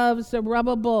hand of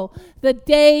Zerubbabel. The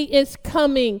day is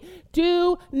coming.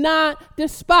 Do not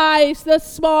despise the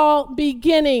small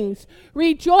beginnings.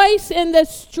 Rejoice in the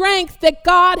strength that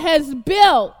God has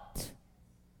built.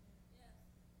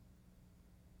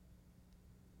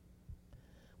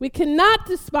 We cannot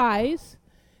despise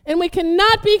and we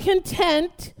cannot be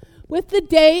content with the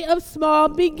day of small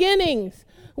beginnings.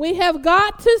 We have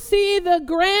got to see the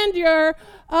grandeur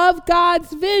of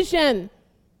God's vision.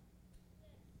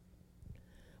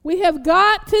 We have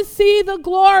got to see the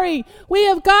glory. We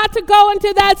have got to go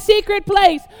into that secret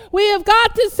place. We have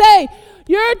got to say,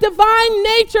 your divine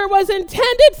nature was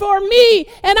intended for me,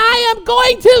 and I am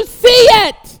going to see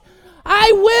it.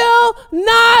 I will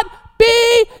not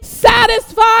be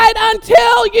satisfied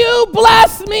until you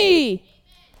bless me.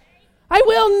 I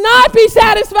will not be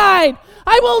satisfied.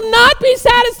 I will not be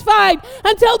satisfied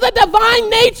until the divine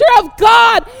nature of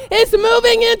God is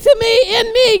moving into me,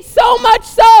 in me, so much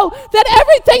so that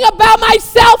everything about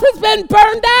myself has been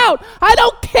burned out. I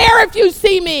don't care if you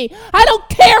see me. I don't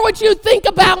care what you think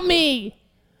about me.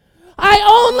 I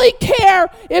only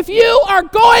care if you are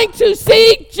going to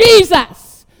see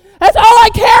Jesus. That's all I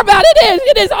care about.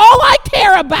 It is all I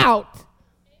care about.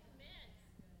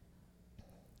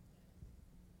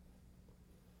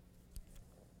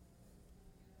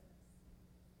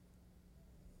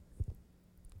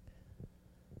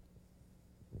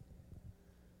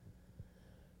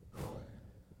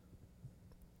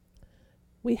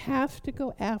 We have to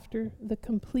go after the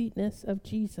completeness of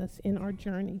Jesus in our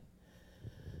journey.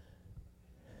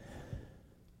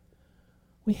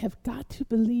 We have got to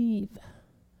believe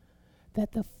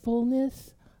that the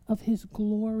fullness of his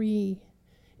glory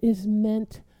is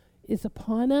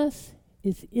upon us,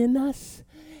 is in us,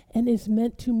 and is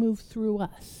meant to move through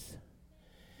us.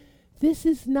 This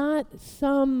is not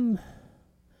some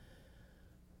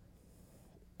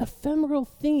ephemeral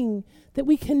thing that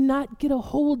we cannot get a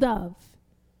hold of.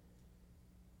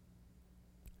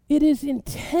 It is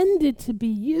intended to be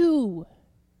you.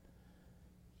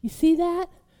 You see that?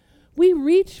 We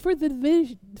reach for the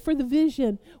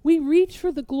vision. We reach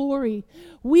for the glory.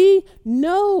 We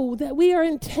know that we are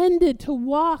intended to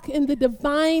walk in the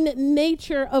divine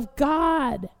nature of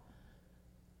God.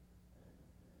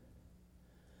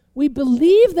 We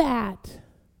believe that.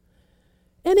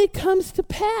 and it comes to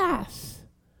pass.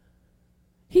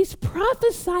 He's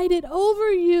prophesied it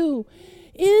over you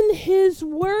in his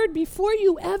word before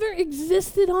you ever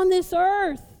existed on this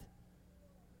earth.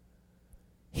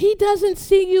 He doesn't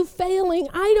see you failing.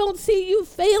 I don't see you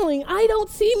failing. I don't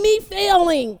see me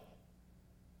failing.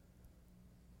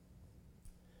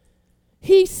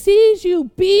 He sees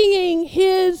you being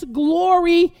his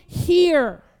glory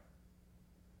here.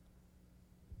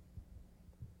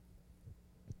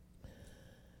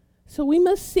 So we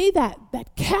must see that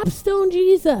capstone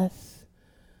Jesus,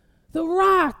 the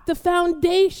rock, the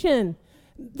foundation,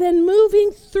 then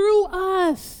moving through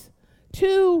us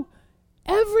to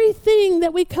everything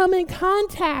that we come in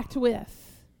contact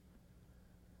with.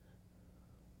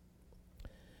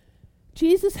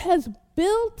 Jesus has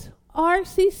built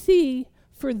RCC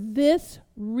for this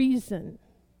reason.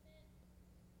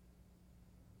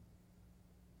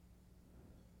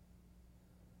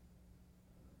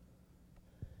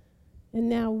 And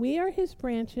now we are his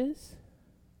branches.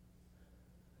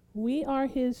 We are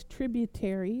his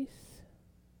tributaries.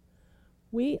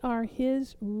 We are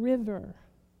his river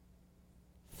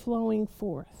flowing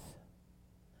forth.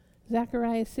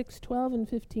 Zechariah 6:12 and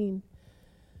 15.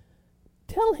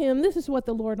 Tell him, this is what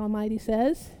the Lord Almighty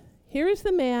says. Here is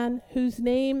the man whose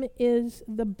name is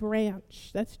the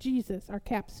branch. That's Jesus, our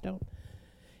capstone.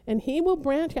 And he will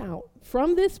branch out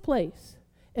from this place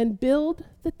and build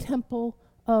the temple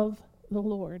of the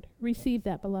Lord. Receive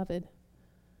that, beloved,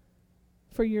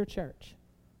 for your church,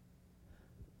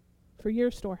 for your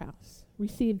storehouse.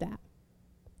 Receive that.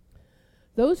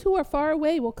 Those who are far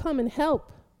away will come and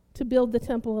help to build the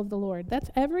temple of the Lord. That's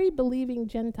every believing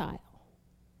Gentile.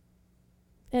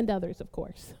 And others, of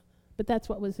course. But that's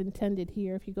what was intended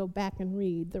here if you go back and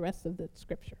read the rest of the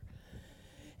scripture.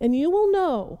 And you will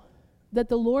know that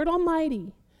the Lord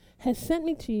Almighty has sent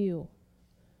me to you.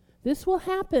 This will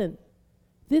happen.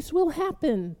 This will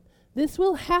happen. This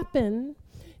will happen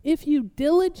if you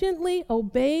diligently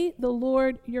obey the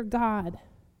Lord your God.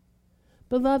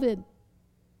 Beloved,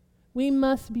 we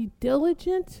must be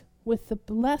diligent with the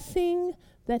blessing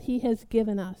that he has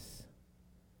given us.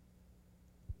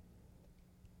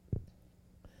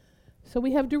 So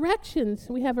we have directions,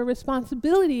 we have a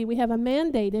responsibility, we have a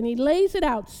mandate, and he lays it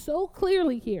out so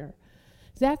clearly here.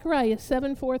 Zechariah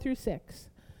 7:4-6.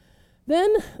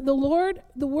 Then the word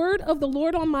of the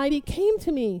Lord Almighty came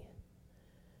to me.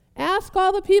 Ask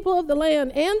all the people of the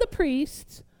land and the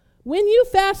priests, when you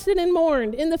fasted and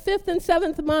mourned in the 5th and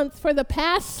 7th month for the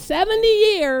past 70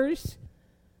 years,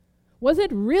 was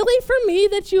it really for me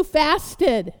that you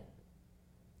fasted?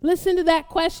 Listen to that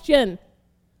question.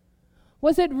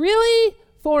 Was it really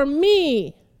for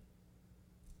me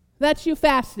that you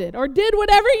fasted or did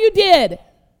whatever you did?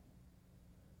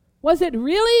 Was it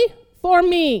really for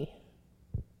me?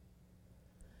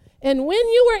 And when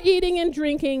you were eating and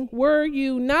drinking, were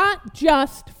you not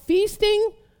just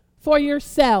feasting for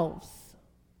yourselves?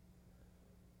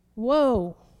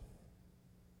 Whoa.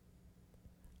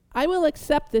 I will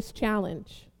accept this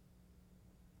challenge.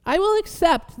 I will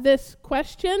accept this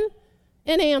question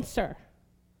and answer.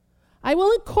 I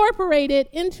will incorporate it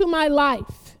into my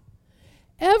life.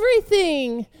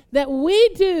 Everything that we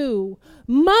do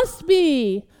must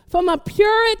be from a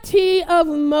purity of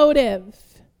motive.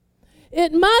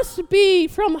 It must be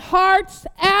from hearts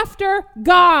after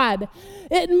God.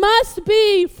 It must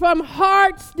be from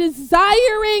hearts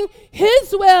desiring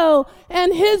his will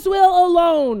and his will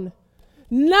alone.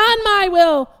 Not my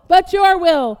will, but your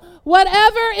will.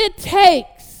 Whatever it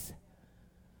takes.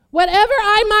 Whatever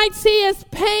I might see as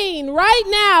pain right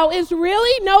now is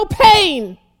really no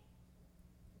pain.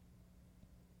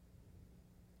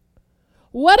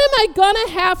 What am I going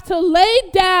to have to lay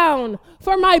down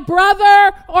for my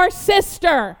brother or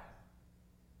sister?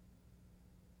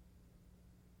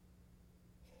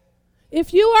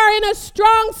 If you are in a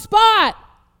strong spot,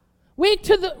 reach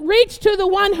to the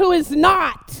one who is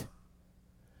not.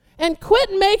 And quit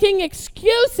making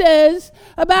excuses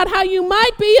about how you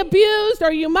might be abused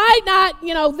or you might not,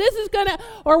 this is going to,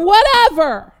 or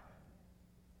whatever.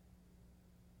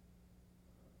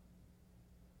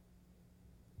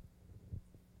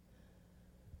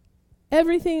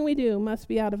 Everything we do must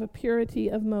be out of a purity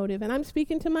of motive. And I'm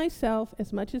speaking to myself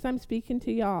as much as I'm speaking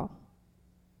to y'all.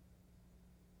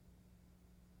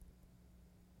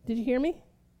 Did you hear me?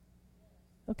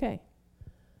 Okay.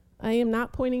 I am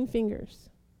not pointing fingers.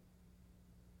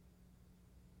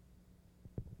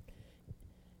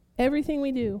 Everything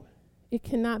we do, it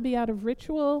cannot be out of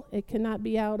ritual. It cannot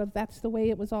be out of that's the way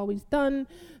it was always done,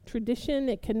 tradition.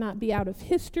 It cannot be out of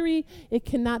history. It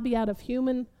cannot be out of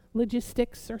human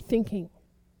logistics or thinking.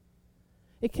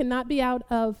 It cannot be out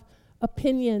of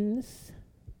opinions.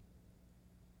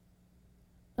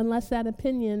 unless that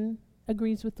opinion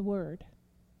agrees with the Word.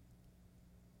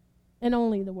 And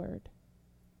only the Word.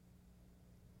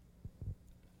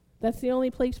 That's the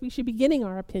only place we should be getting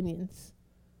our opinions,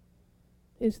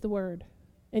 is the Word.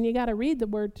 And you got to read the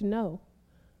Word to know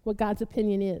what God's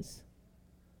opinion is.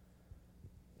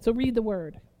 So read the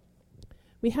Word.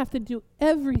 We have to do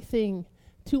everything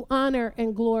to honor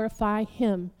and glorify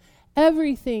Him.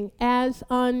 Everything as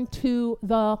unto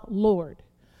the Lord.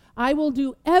 I will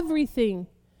do everything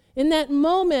in that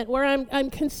moment where I'm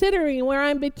considering, where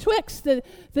I'm betwixt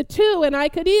the two, and I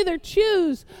could either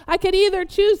choose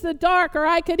the dark, or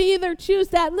I could either choose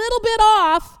that little bit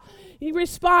off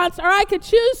response, or I could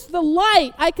choose the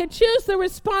light. I could choose the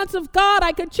response of God.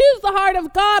 I could choose the heart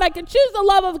of God. I could choose the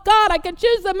love of God. I could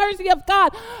choose the mercy of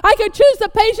God. I could choose the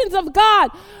patience of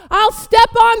God. I'll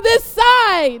step on this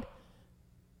side.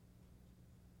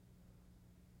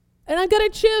 And I'm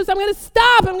going to choose. I'm going to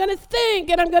stop. I'm going to think.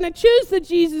 And I'm going to choose the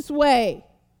Jesus way.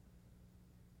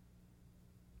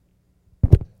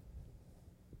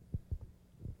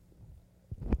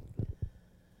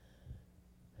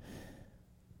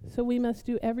 So we must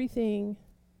do everything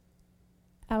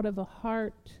out of a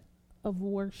heart of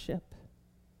worship.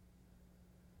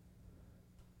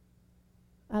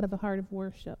 Out of a heart of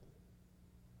worship.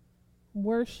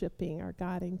 Worshiping our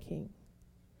God and King.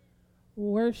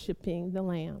 Worshiping the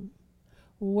Lamb.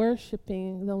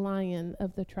 Worshiping the Lion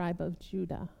of the tribe of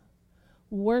Judah.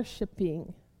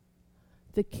 Worshiping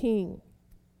the King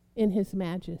in His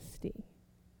majesty.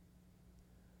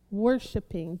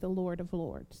 Worshiping the Lord of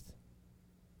Lords.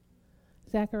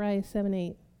 Zechariah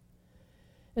 7:8.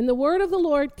 And the word of the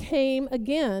Lord came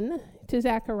again to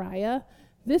Zechariah.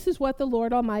 This is what the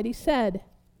Lord Almighty said.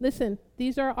 Listen,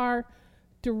 these are our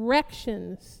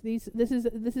directions. This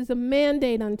is a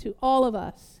mandate unto all of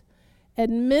us.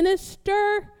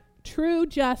 Administer true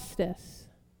justice.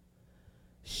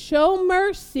 Show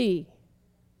mercy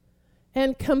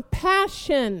and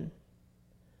compassion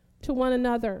to one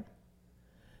another.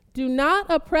 Do not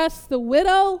oppress the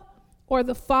widow or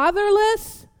the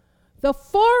fatherless, the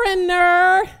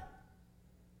foreigner,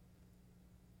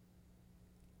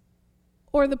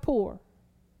 or the poor.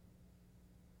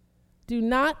 Do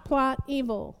not plot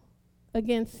evil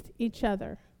against each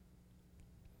other.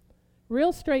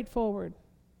 Real straightforward.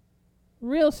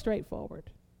 Real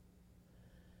straightforward.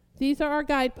 These are our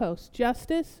guideposts: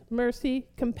 justice, mercy,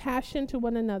 compassion to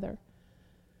one another.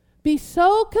 Be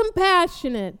so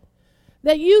compassionate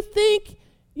that you think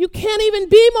you can't even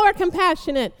be more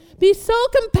compassionate. Be so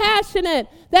compassionate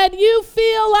that you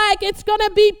feel like it's going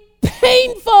to be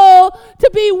painful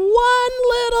to be one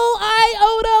little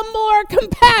iota more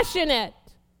compassionate.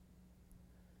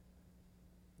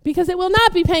 Because it will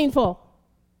not be painful.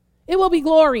 It will be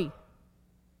glory.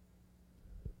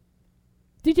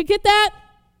 Did you get that?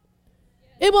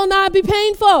 It will not be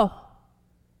painful.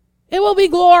 It will be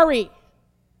glory.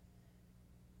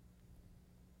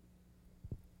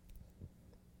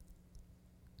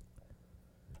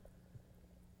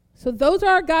 So those are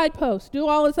our guideposts. Do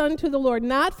all as unto the Lord,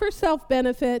 not for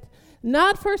self-benefit,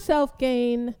 not for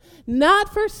self-gain,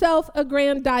 not for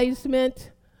self-aggrandizement,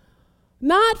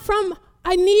 not from,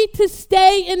 I need to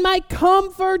stay in my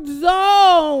comfort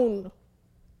zone.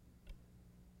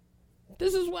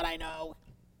 This is what I know.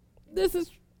 This is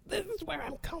where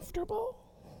I'm comfortable.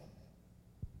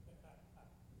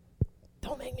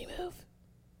 Don't make me move.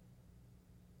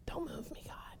 Don't move me,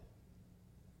 God.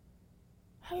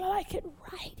 I like it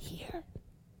right here.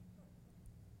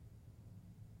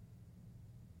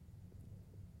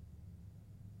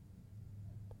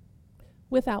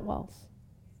 Without walls.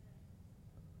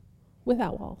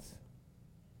 Without walls.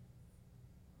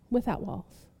 Without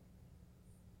walls.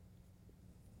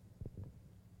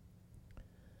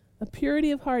 A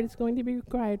purity of heart is going to be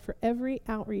required for every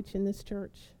outreach in this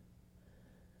church.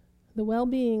 The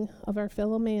well-being of our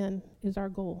fellow man is our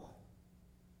goal.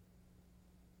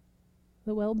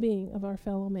 The well-being of our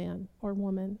fellow man or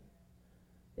woman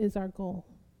is our goal.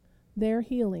 Their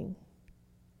healing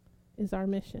is our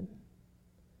mission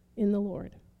in the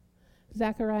Lord.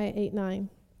 Zechariah 8:9.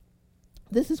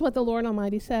 This is what the Lord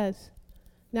Almighty says.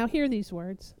 Now hear these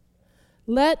words.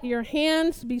 Let your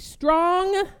hands be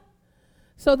strong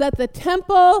so that the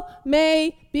temple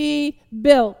may be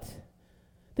built.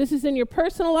 This is in your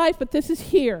personal life, but this is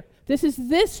here. This is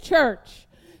this church.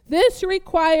 This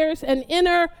requires an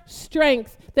inner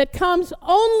strength that comes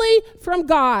only from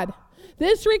God.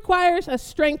 This requires a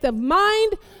strength of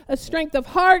mind, a strength of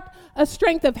heart, a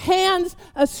strength of hands,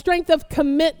 a strength of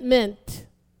commitment.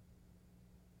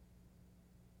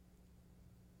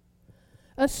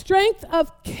 A strength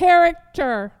of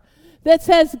character that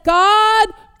says, God,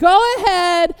 go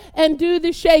ahead and do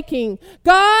the shaking.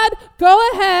 God, go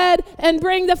ahead and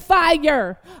bring the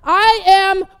fire. I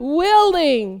am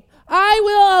willing. I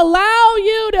will allow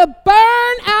you to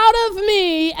burn out of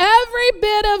me every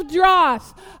bit of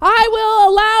dross. I will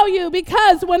allow you,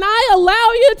 because when I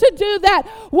allow you to do that,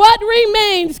 what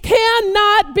remains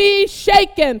cannot be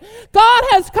shaken. God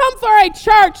has come for a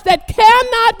church that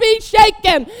cannot be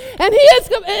shaken, and he is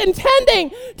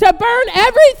intending to burn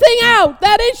everything out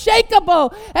that is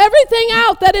shakeable, everything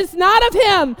out that is not of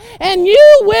him, and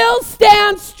you will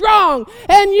stand strong,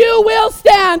 and you will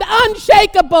stand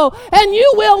unshakable, and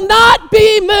you will not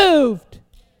be moved.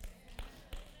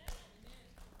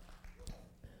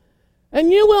 And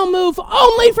you will move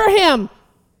only for him.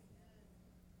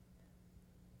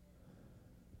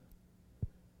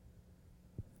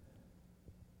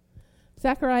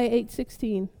 Zechariah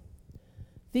 8:16.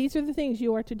 These are the things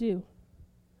you are to do.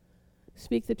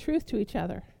 Speak the truth to each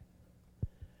other.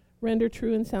 Render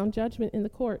true and sound judgment in the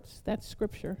courts. That's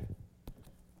scripture.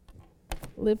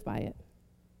 Live by it.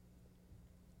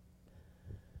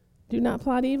 Do not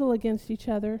plot evil against each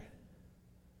other.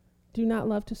 Do not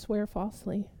love to swear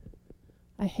falsely.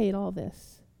 I hate all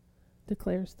this,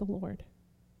 declares the Lord.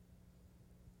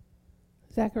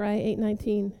 Zechariah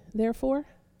 8:19. Therefore,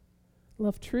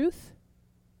 love truth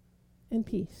and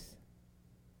peace.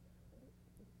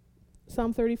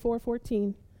 Psalm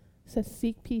 34:14 says,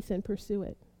 seek peace and pursue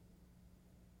it.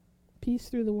 Peace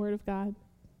through the Word of God.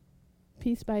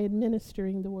 Peace by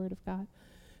administering the Word of God.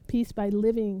 Peace by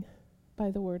living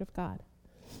by the Word of God.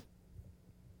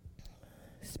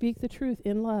 Speak the truth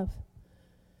in love.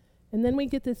 And then we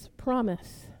get this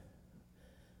promise,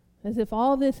 as if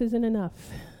all this isn't enough.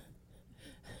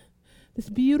 This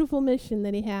beautiful mission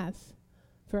that he has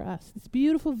for us, this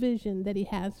beautiful vision that he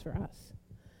has for us.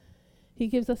 He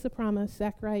gives us a promise,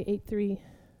 Zechariah 8:3.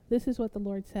 This is what the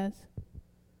Lord says.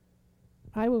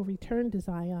 I will return to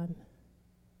Zion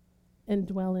and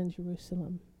dwell in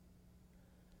Jerusalem.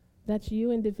 That's you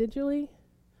individually.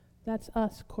 That's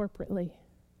us corporately.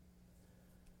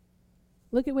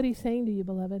 Look at what he's saying to you,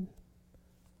 beloved.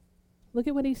 Look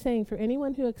at what he's saying for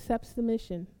anyone who accepts the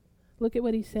mission. Look at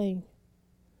what he's saying.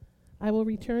 I will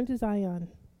return to Zion.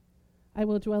 I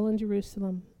will dwell in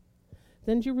Jerusalem.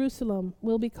 Then Jerusalem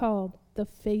will be called the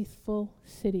faithful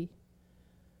city.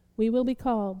 We will be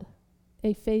called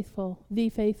the faithful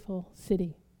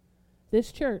city.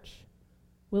 This church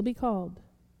will be called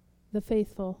the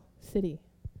faithful city.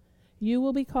 You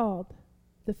will be called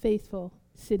the faithful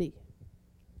city.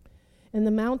 And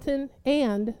the mountain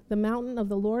of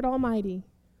the Lord Almighty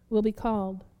will be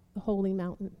called the holy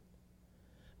mountain.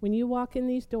 When you walk in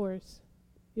these doors,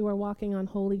 you are walking on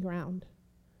holy ground.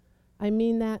 I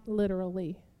mean that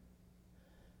literally.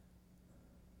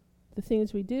 The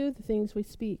things we do, the things we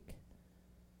speak,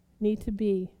 need to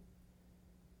be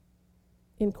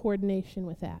in coordination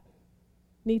with that,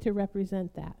 need to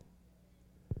represent that.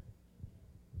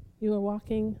 You are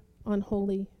walking on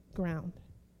holy ground.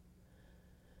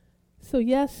 So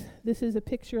yes, this is a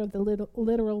picture of the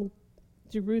literal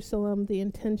Jerusalem, the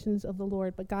intentions of the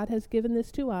Lord, but God has given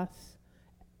this to us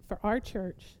for our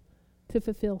church to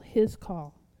fulfill his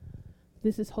call.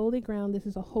 This is holy ground. This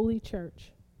is a holy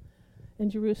church.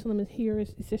 And Jerusalem is here.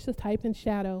 It's just a type and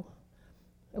shadow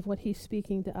of what he's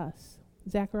speaking to us.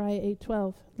 Zechariah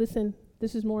 8:12. Listen,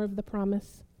 this is more of the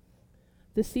promise.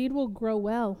 The seed will grow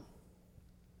well.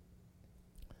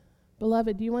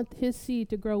 Beloved, do you want his seed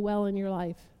to grow well in your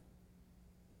life?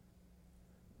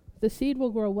 The seed will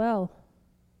grow well.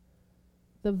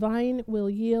 The vine will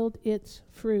yield its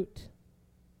fruit,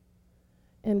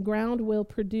 and ground will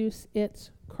produce its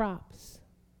crops,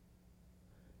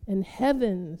 and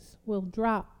heavens will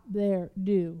drop their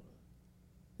dew.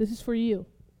 This is for you.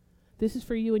 This is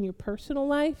for you in your personal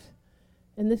life,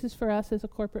 and this is for us as a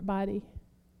corporate body.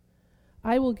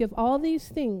 I will give all these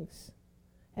things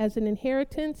as an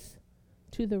inheritance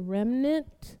to the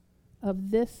remnant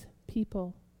of this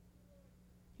people.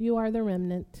 You are the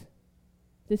remnant.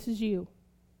 This is you.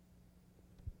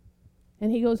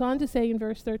 And he goes on to say in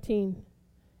verse 13,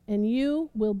 and you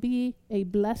will be a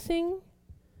blessing.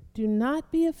 Do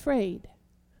not be afraid,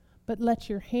 but let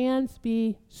your hands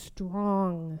be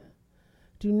strong.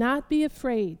 Do not be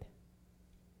afraid,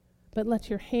 but let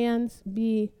your hands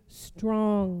be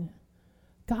strong.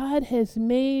 God has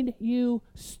made you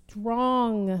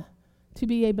strong to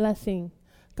be a blessing.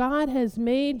 God has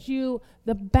made you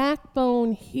the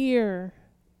backbone here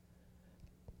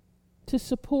to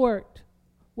support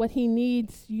what he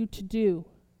needs you to do.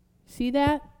 See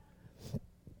that?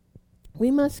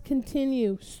 We must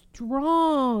continue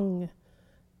strong,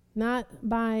 not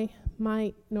by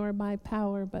might nor by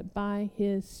power, but by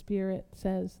his Spirit,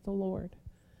 says the Lord.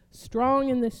 Strong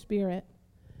in the Spirit.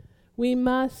 We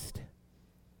must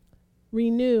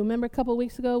renew. Remember a couple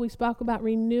weeks ago we spoke about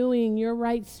renewing your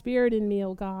right spirit in me,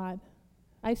 O God.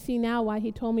 I see now why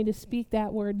he told me to speak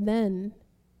that word then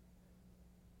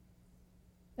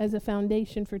as a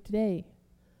foundation for today.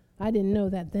 I didn't know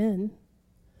that then.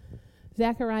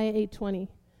 Zechariah 8:20.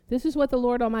 This is what the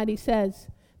Lord Almighty says.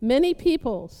 Many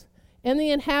peoples and the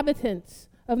inhabitants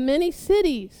of many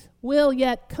cities will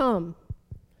yet come.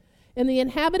 And the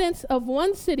inhabitants of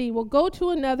one city will go to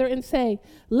another and say,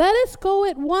 let us go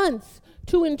at once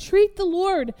to entreat the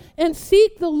Lord and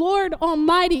seek the Lord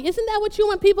Almighty. Isn't that what you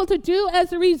want people to do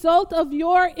as a result of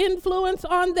your influence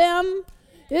on them?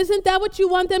 Isn't that what you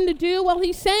want them to do? Well,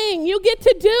 he's saying, you get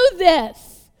to do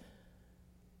this.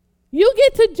 You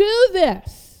get to do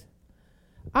this.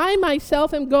 I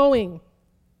myself am going.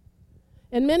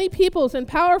 And many peoples and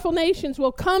powerful nations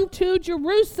will come to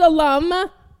Jerusalem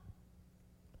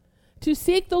to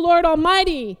seek the Lord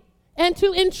Almighty and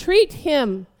to entreat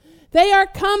him. They are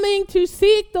coming to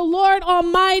seek the Lord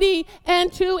Almighty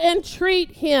and to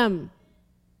entreat him.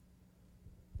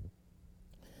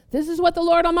 This is what the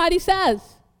Lord Almighty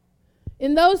says.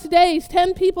 In those days,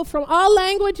 10 people from all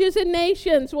languages and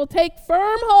nations will take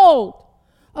firm hold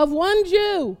of one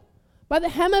Jew by the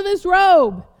hem of his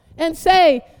robe and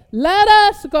say, let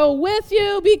us go with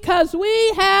you because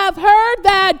we have heard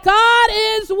that God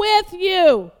is with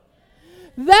you.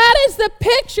 That is the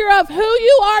picture of who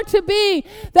you are to be.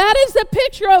 That is the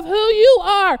picture of who you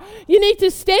are. You need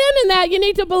to stand in that. You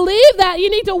need to believe that. You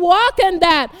need to walk in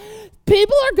that.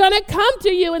 People are going to come to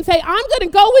you and say, I'm going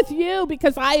to go with you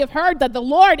because I have heard that the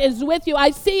Lord is with you.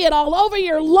 I see it all over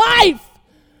your life.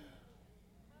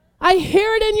 I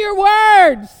hear it in your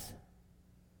words.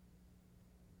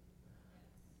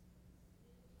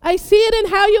 I see it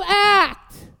in how you act.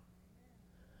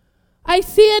 I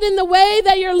see it in the way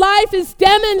that your life is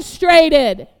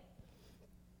demonstrated.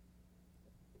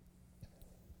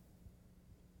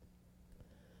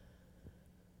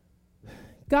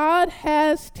 God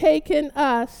has taken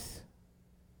us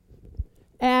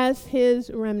as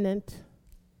his remnant.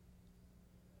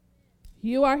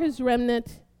 You are his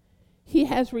remnant. He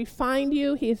has refined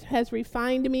you. He has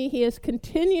refined me. He is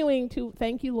continuing to,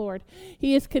 thank you, Lord.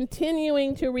 He is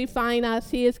continuing to refine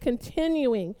us. He is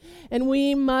continuing, and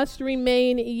we must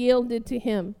remain yielded to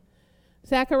him.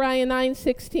 Zechariah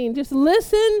 9:16. Just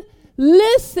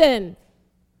listen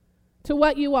to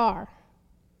what you are.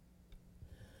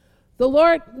 The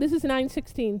Lord, this is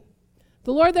 9:16.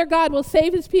 The Lord their God will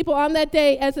save his people on that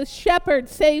day as a shepherd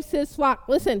saves his flock.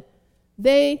 Listen,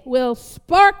 they will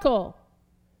sparkle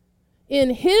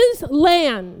in his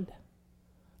land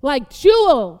like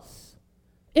jewels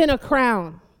in a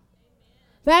crown.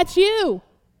 That's you.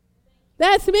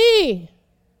 That's me.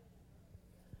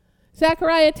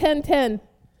 Zechariah 10:10.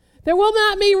 There will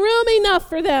not be room enough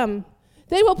for them.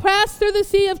 They will pass through the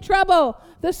sea of trouble.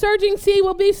 The surging sea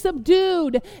will be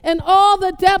subdued, and all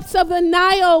the depths of the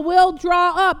Nile will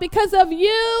draw up because of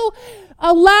you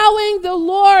allowing the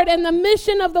Lord and the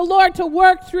mission of the Lord to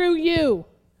work through you.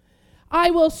 I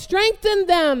will strengthen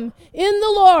them in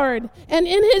the Lord and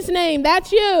in his name.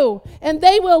 That's you. And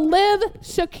they will live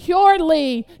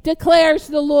securely, declares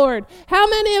the Lord. How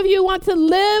many of you want to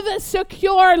live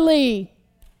securely?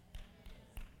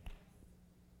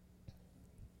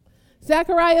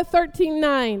 Zechariah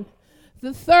 13:9.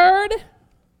 The third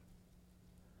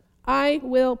I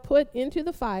will put into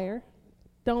the fire.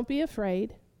 Don't be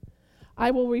afraid.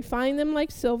 I will refine them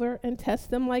like silver and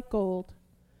test them like gold.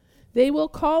 They will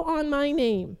call on my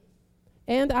name,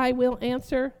 and I will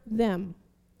answer them.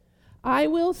 I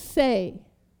will say,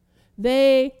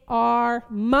 they are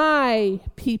my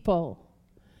people.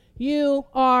 You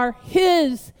are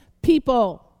his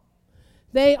people.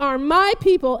 They are my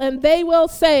people, and they will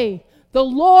say, the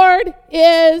Lord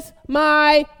is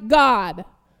my God.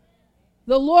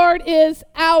 The Lord is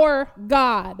our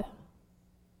God.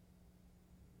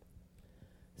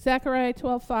 Zechariah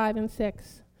 12:5 and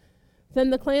 6. Then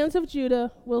the clans of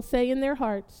Judah will say in their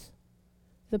hearts,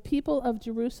 the people of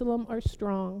Jerusalem are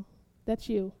strong. That's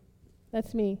you.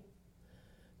 That's me.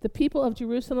 The people of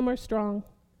Jerusalem are strong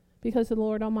because the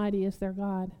Lord Almighty is their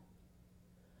God.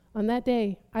 On that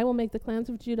day, I will make the clans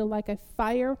of Judah like a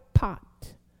fire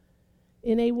pot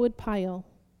in a wood pile,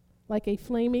 like a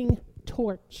flaming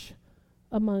torch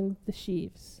among the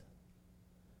sheaves.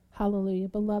 Hallelujah.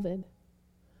 Beloved,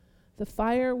 the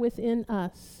fire within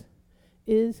us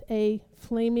is a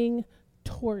flaming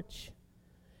torch,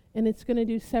 and it's going to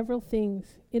do several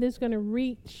things. It is going to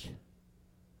reach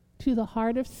to the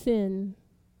heart of sin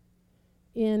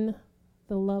in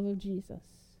the love of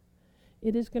Jesus.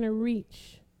 It is going to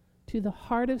reach to the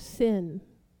heart of sin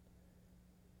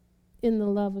in the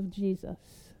love of Jesus.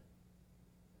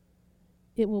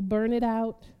 It will burn it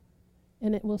out,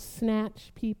 and it will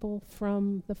snatch people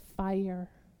from the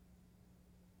fire.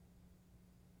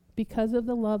 Because of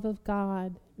the love of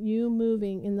God, you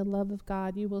moving in the love of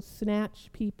God, you will snatch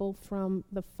people from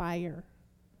the fire.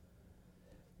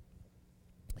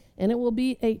 And it will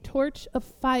be a torch of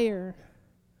fire.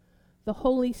 The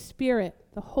Holy Spirit,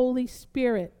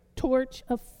 torch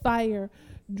of fire,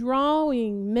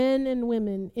 drawing men and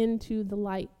women into the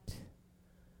light.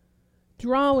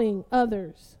 Drawing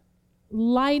others,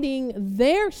 lighting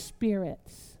their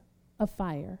spirits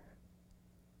afire.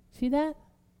 See that?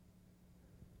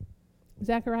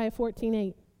 Zechariah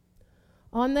 14:8.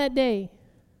 On that day,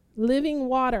 living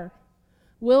water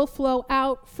will flow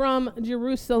out from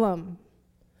Jerusalem.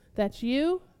 That's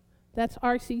you. That's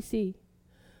RCC.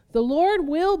 The Lord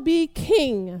will be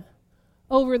king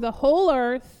over the whole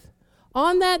earth.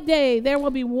 On that day, there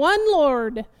will be one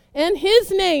Lord, and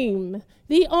his name,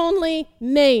 the only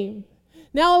name.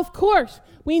 Now, of course,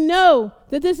 we know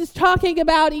that this is talking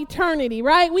about eternity,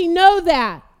 right? We know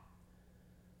that.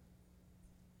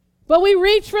 But we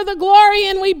reach for the glory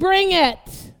and we bring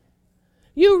it.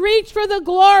 You reach for the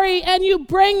glory and you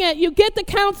bring it. You get the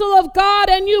counsel of God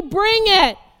and you bring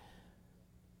it.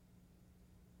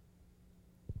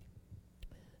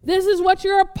 This is what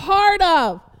you're a part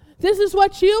of. This is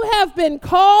what you have been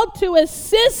called to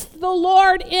assist the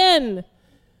Lord in.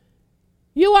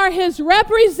 You are his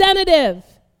representative,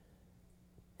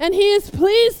 and he is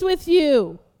pleased with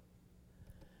you.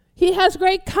 He has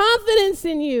great confidence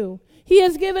in you. He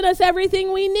has given us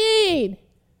everything we need,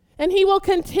 and he will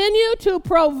continue to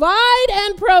provide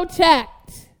and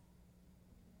protect.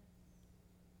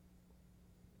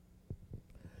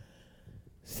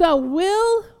 So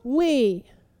will we,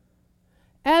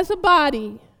 as a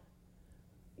body,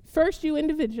 first you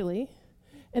individually,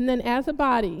 and then as a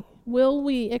body, will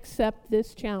we accept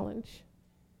this challenge?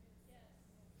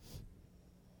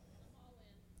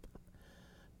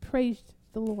 Praise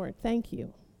the Lord. Thank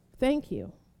you. Thank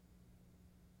you.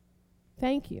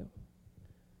 Thank you.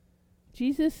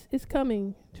 Jesus is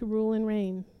coming to rule and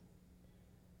reign.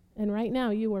 And right now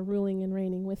you are ruling and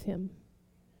reigning with him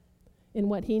in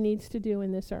what he needs to do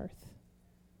in this earth.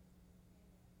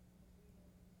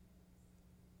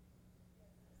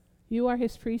 You are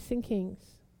his priests and kings.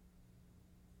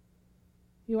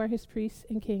 You are his priests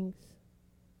and kings.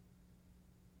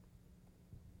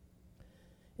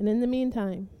 And in the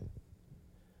meantime,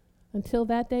 until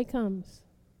that day comes,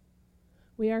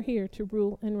 we are here to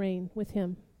rule and reign with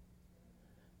him,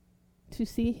 to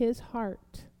see his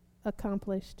heart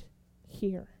accomplished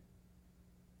here.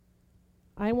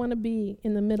 I want to be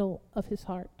in the middle of his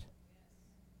heart.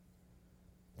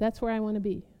 That's where I want to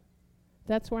be.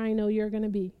 That's where I know you're going to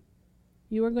be.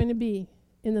 You are going to be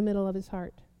in the middle of his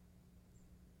heart.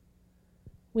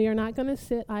 We are not going to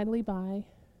sit idly by.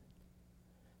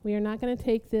 We are not going to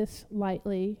take this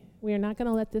lightly. We are not going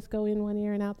to let this go in one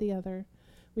ear and out the other.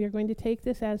 We are going to take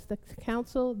this as the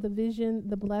counsel, the vision,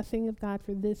 the blessing of God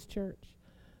for this church,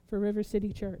 for River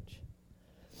City Church.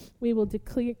 We will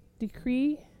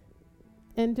decree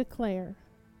and declare.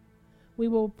 We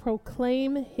will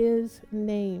proclaim his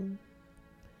name.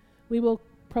 We will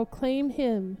proclaim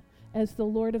him as the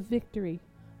Lord of victory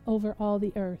over all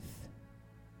the earth.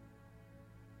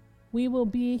 We will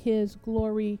be his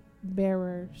glory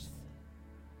bearers.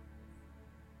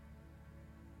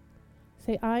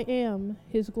 Say, I am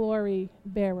his glory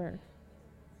bearer.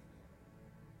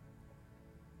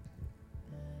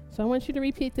 So I want you to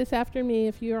repeat this after me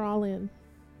if you're all in.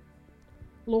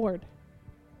 Lord,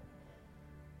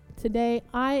 today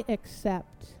I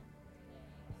accept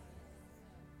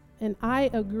and I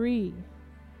agree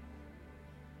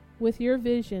with your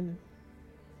vision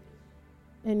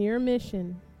and your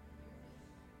mission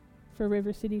for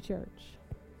River City Church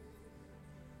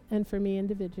and for me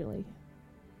individually.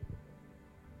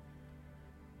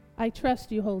 I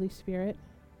trust you, Holy Spirit,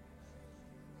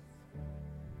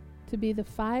 to be the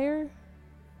fire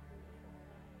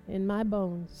in my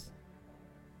bones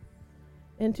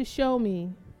and to show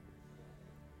me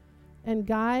and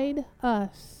guide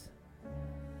us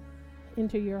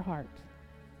into your heart.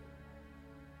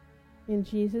 In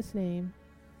Jesus' name,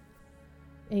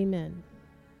 amen.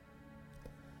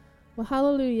 Well,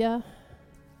 hallelujah.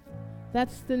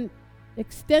 That's the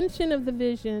extension of the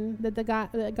vision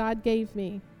that God gave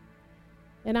me.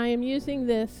 And I am using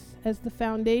this as the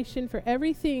foundation for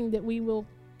everything that we will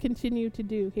continue to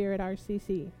do here at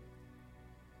RCC.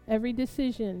 Every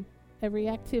decision, every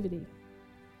activity.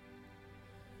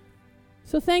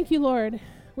 So thank you, Lord.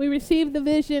 We receive the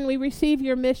vision. We receive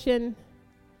your mission.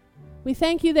 We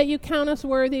thank you that you count us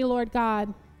worthy, Lord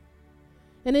God.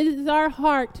 And it is our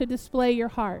heart to display your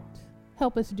heart.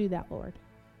 Help us do that, Lord.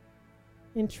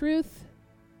 In truth,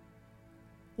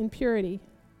 in purity.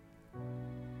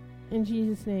 In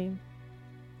Jesus' name.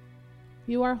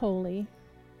 You are holy,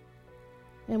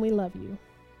 and we love you.